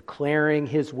 declaring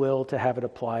his will to have it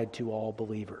applied to all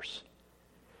believers.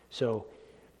 So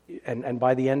and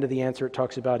by the end of the answer, it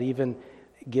talks about even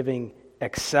giving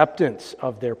acceptance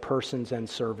of their persons and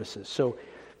services. So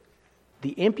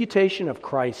the imputation of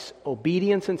Christ's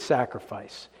obedience and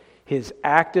sacrifice, his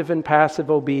active and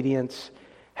passive obedience,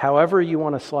 however you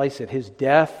want to slice it, his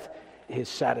death, his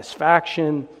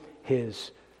satisfaction,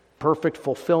 his perfect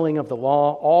fulfilling of the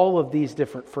law, all of these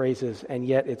different phrases, and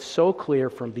yet it's so clear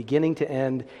from beginning to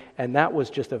end, and that was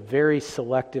just a very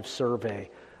selective survey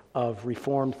of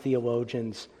Reformed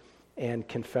theologians and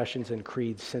confessions and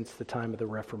creeds since the time of the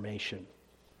Reformation.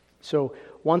 So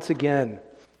once again,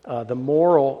 the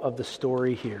moral of the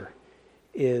story here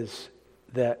is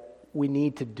that we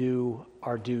need to do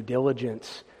our due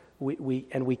diligence.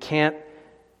 We can't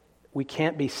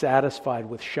be satisfied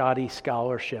with shoddy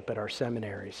scholarship at our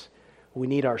seminaries. We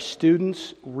need our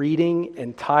students reading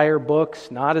entire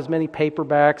books, not as many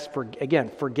paperbacks.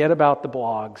 Forget about the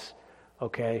blogs.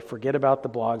 Okay, forget about the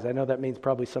blogs. I know that means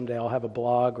probably someday I'll have a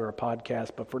blog or a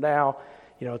podcast, but for now,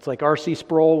 it's like R.C.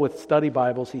 Sproul with study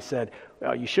Bibles. He said,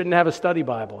 well, you shouldn't have a study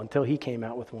Bible until he came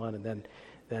out with one, and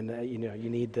then you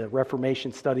need the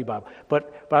Reformation study Bible.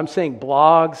 But I'm saying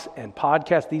blogs and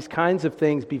podcasts, these kinds of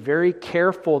things, be very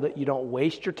careful that you don't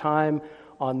waste your time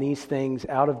on these things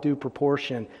out of due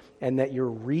proportion, and that you're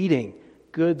reading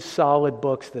good, solid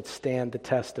books that stand the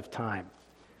test of time.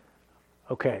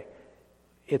 Okay,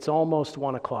 it's almost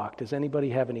 1 o'clock. Does anybody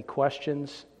have any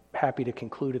questions? Happy to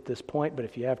conclude at this point, but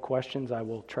if you have questions, I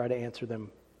will try to answer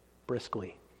them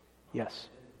briskly. Yes?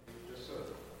 Just so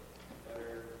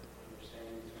better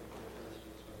understanding between the difference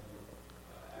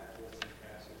between active and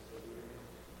passive obedience.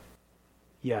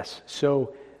 Yes.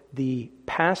 So the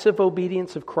passive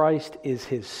obedience of Christ is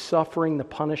his suffering the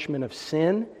punishment of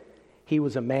sin. He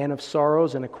was a man of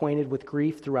sorrows and acquainted with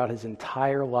grief throughout his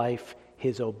entire life.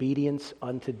 His obedience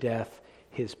unto death,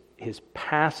 his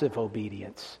passive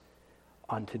obedience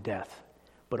unto death.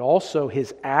 But also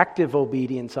his active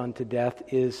obedience unto death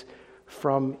is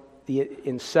from the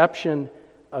inception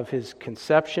of his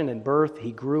conception and birth.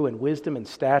 He grew in wisdom and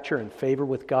stature and favor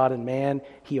with God and man.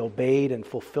 He obeyed and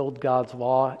fulfilled God's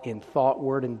law in thought,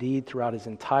 word, and deed throughout his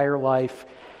entire life.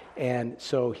 And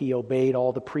so he obeyed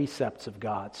all the precepts of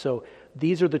God. So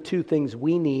these are the two things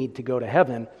we need to go to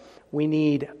heaven. We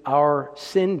need our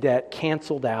sin debt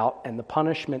canceled out and the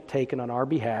punishment taken on our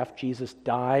behalf. Jesus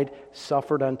died,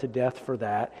 suffered unto death for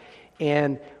that.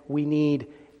 And we need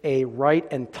a right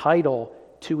and title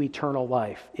to eternal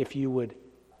life. If you would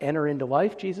enter into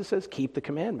life, Jesus says, keep the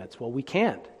commandments. Well, we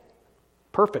can't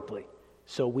perfectly.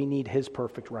 So we need his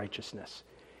perfect righteousness.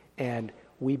 And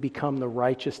we become the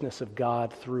righteousness of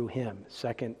God through him.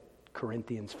 2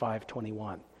 Corinthians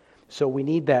 5:21. So we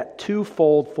need that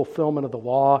twofold fulfillment of the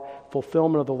law.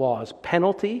 Fulfillment of the law's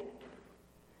penalty,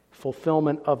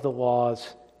 fulfillment of the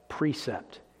law's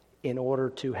precept, in order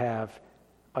to have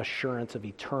assurance of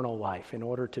eternal life, in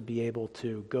order to be able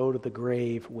to go to the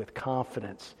grave with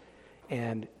confidence.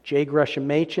 And J. Gresham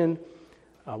Machen,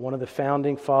 one of the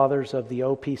founding fathers of the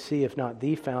OPC, if not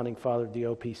the founding father of the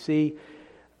OPC,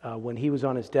 when he was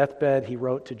on his deathbed, he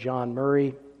wrote to John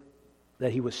Murray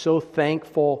that he was so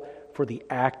thankful for the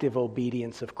active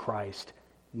obedience of Christ.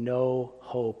 No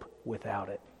hope without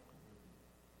it.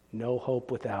 No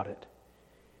hope without it.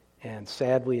 And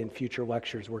sadly, in future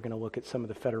lectures, we're going to look at some of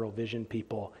the Federal Vision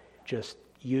people just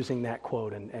using that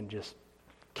quote and just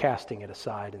casting it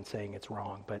aside and saying it's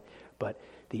wrong. But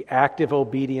the active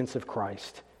obedience of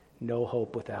Christ, no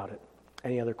hope without it.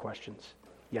 Any other questions?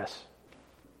 Yes?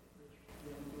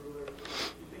 You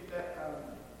think that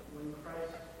when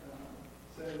Christ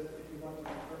says, if you want to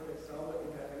be perfect, sell what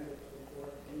you have in it before,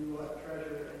 and you will have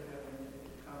treasure in heaven, and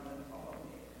you come and follow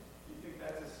me. Do you think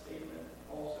that's a statement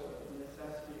also of the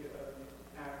necessity of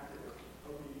active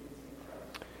obedience in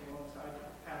Christ alongside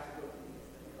passive obedience?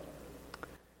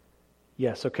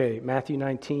 Yes, okay. Matthew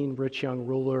 19, rich young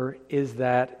ruler. Is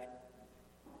that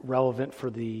relevant for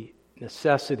the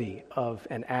necessity of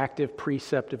an active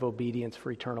preceptive obedience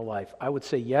for eternal life? I would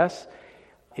say yes.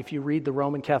 If you read the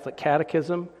Roman Catholic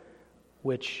Catechism,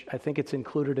 which I think it's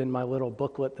included in my little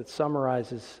booklet that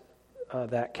summarizes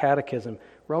that catechism,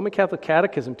 Roman Catholic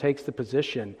Catechism takes the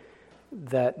position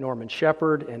that Norman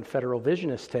Shepherd and Federal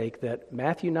Visionists take, that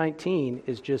Matthew 19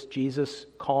 is just Jesus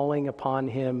calling upon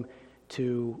him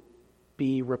to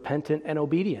be repentant and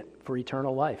obedient for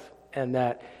eternal life, and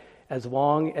that as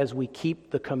long as we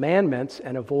keep the commandments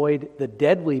and avoid the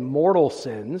deadly mortal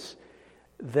sins,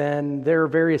 then there are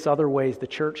various other ways the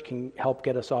church can help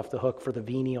get us off the hook for the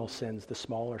venial sins, the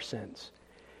smaller sins.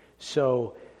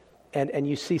 So, and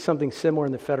you see something similar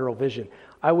in the Federal Vision.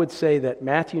 I would say that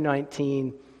Matthew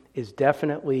 19 is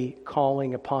definitely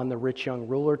calling upon the rich young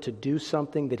ruler to do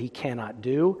something that he cannot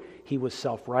do. He was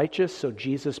self-righteous, so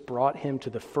Jesus brought him to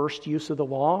the first use of the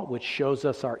law, which shows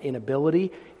us our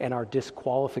inability and our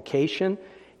disqualification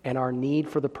and our need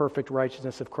for the perfect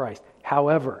righteousness of Christ.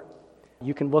 However,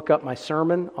 you can look up my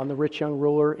sermon on the rich young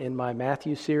ruler in my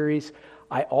Matthew series.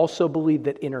 I also believe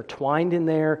that intertwined in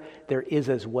there is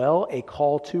as well a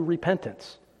call to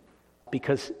repentance,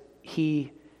 because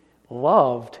he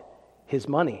loved his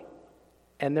money.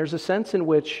 And there's a sense in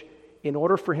which, in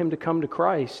order for him to come to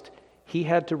Christ, he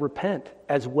had to repent,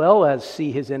 as well as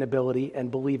see his inability and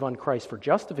believe on Christ for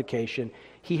justification.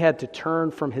 He had to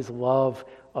turn from his love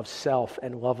of self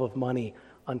and love of money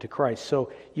unto Christ.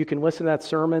 So you can listen to that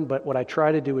sermon, but what I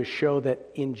try to do is show that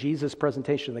in Jesus'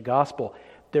 presentation of the gospel,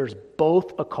 there's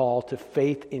both a call to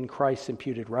faith in Christ's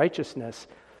imputed righteousness.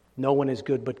 No one is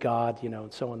good but God,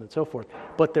 and so on and so forth.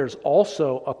 But there's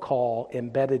also a call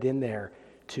embedded in there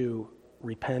to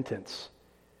repentance,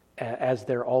 as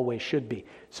there always should be.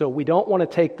 So we don't want to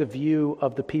take the view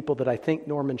of the people that I think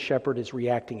Norman Shepherd is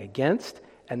reacting against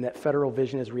and that Federal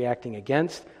Vision is reacting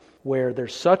against, where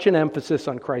there's such an emphasis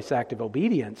on Christ's active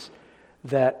obedience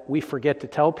that we forget to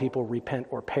tell people repent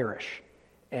or perish.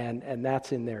 And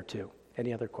that's in there too.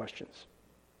 Any other questions?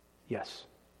 Yes.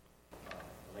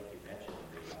 Like you mentioned,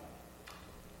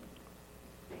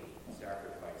 the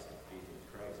sacrifice of Jesus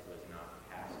Christ was not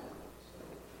passive, so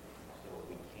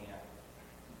we can't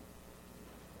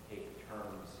take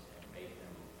terms and make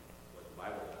them what the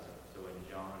Bible does. So in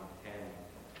John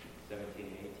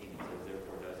 10:17 and 18, it says,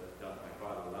 "Therefore doth my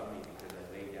Father love me, because I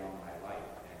lay down my life,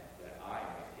 and that I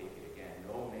might take it again.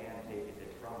 No man taketh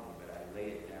it from me, but I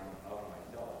lay it down of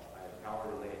myself. I have power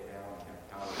to lay it down, and have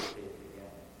power to take it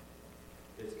again.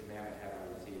 This commandment have I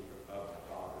received of my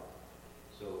Father."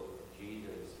 So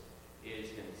Jesus is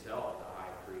himself the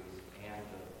high priest and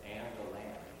the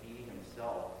Lamb. He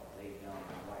himself laid down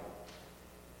his life.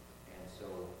 And so,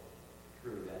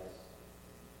 true, that's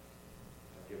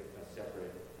a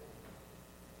separate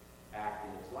act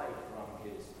in his life from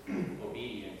his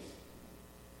obedience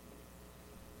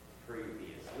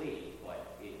previously, but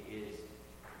it is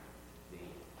the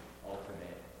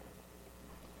ultimate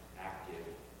active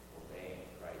obeying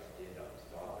Christ did of his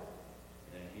Father.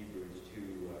 And then Hebrews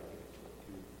 2, I think it's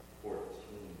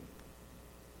 2:14,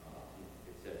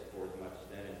 it says, "For as much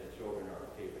then as the children are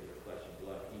partakers of flesh and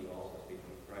blood, he also,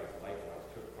 speaking of Christ, likewise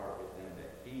took part with them,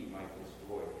 that he might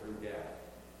destroy through death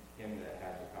him that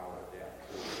had the power of death."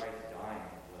 So Christ dying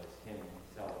was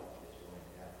himself destroying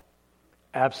death.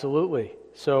 Absolutely.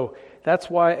 So that's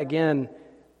why, again,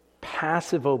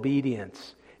 passive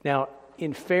obedience. Now,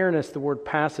 in fairness, the word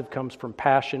passive comes from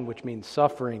passion, which means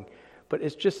suffering, but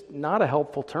it's just not a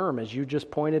helpful term, as you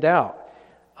just pointed out.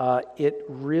 It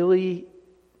really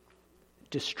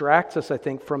distracts us, I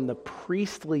think, from the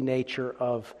priestly nature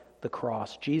of the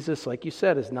cross. Jesus, like you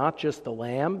said, is not just the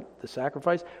lamb, the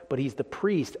sacrifice, but he's the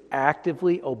priest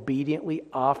actively, obediently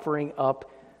offering up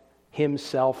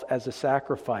himself as a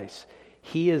sacrifice.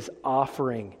 He is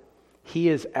offering. He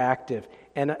is active.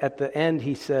 And at the end,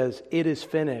 he says, "It is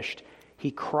finished." He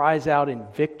cries out in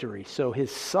victory. So his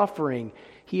suffering,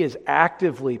 he is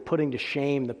actively putting to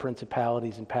shame the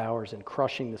principalities and powers and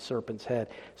crushing the serpent's head.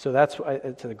 So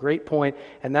it's a great point.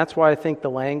 And that's why I think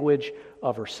the language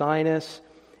of Ursinus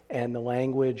and the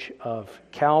language of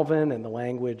Calvin and the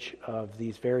language of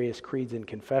these various creeds and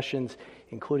confessions,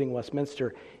 including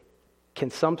Westminster,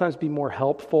 can sometimes be more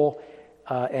helpful.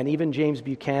 And even James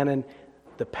Buchanan,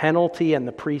 the penalty and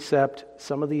the precept,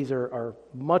 some of these are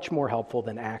much more helpful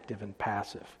than active and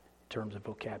passive in terms of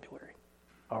vocabulary.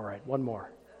 All right, one more.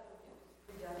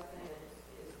 Predestined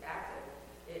is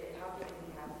active. How can it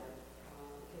be passive?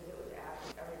 Because it was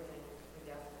active. Everything was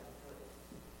predestined.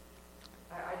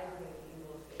 So I just think you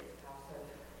will say it's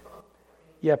passive.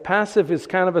 Yeah, passive is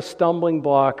kind of a stumbling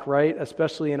block, right?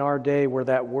 Especially in our day where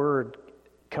that word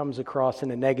comes across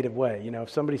in a negative way. If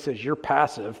somebody says you're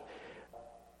passive,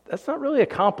 that's not really a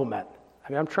compliment. I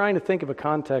mean, I'm trying to think of a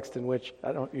context in which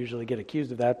I don't usually get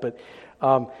accused of that,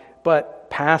 but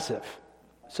passive.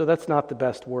 So that's not the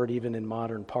best word even in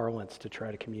modern parlance to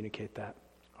try to communicate that.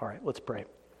 All right, let's pray.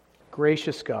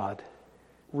 Gracious God,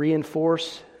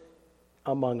 reinforce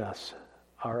among us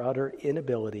our utter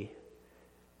inability,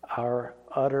 our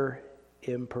utter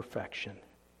imperfection.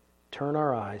 Turn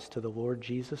our eyes to the Lord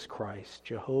Jesus Christ,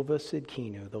 Jehovah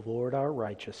Sidkenu, the Lord our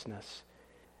righteousness.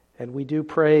 And we do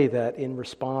pray that in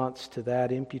response to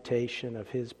that imputation of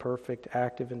his perfect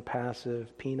active and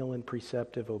passive, penal and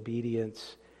preceptive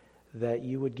obedience, that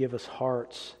you would give us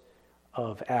hearts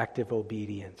of active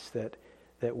obedience, that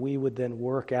we would then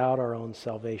work out our own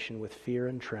salvation with fear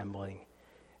and trembling,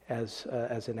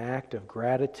 as an act of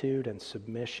gratitude and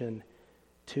submission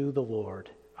to the Lord,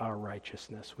 our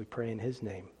righteousness. We pray in his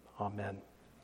name. Amen.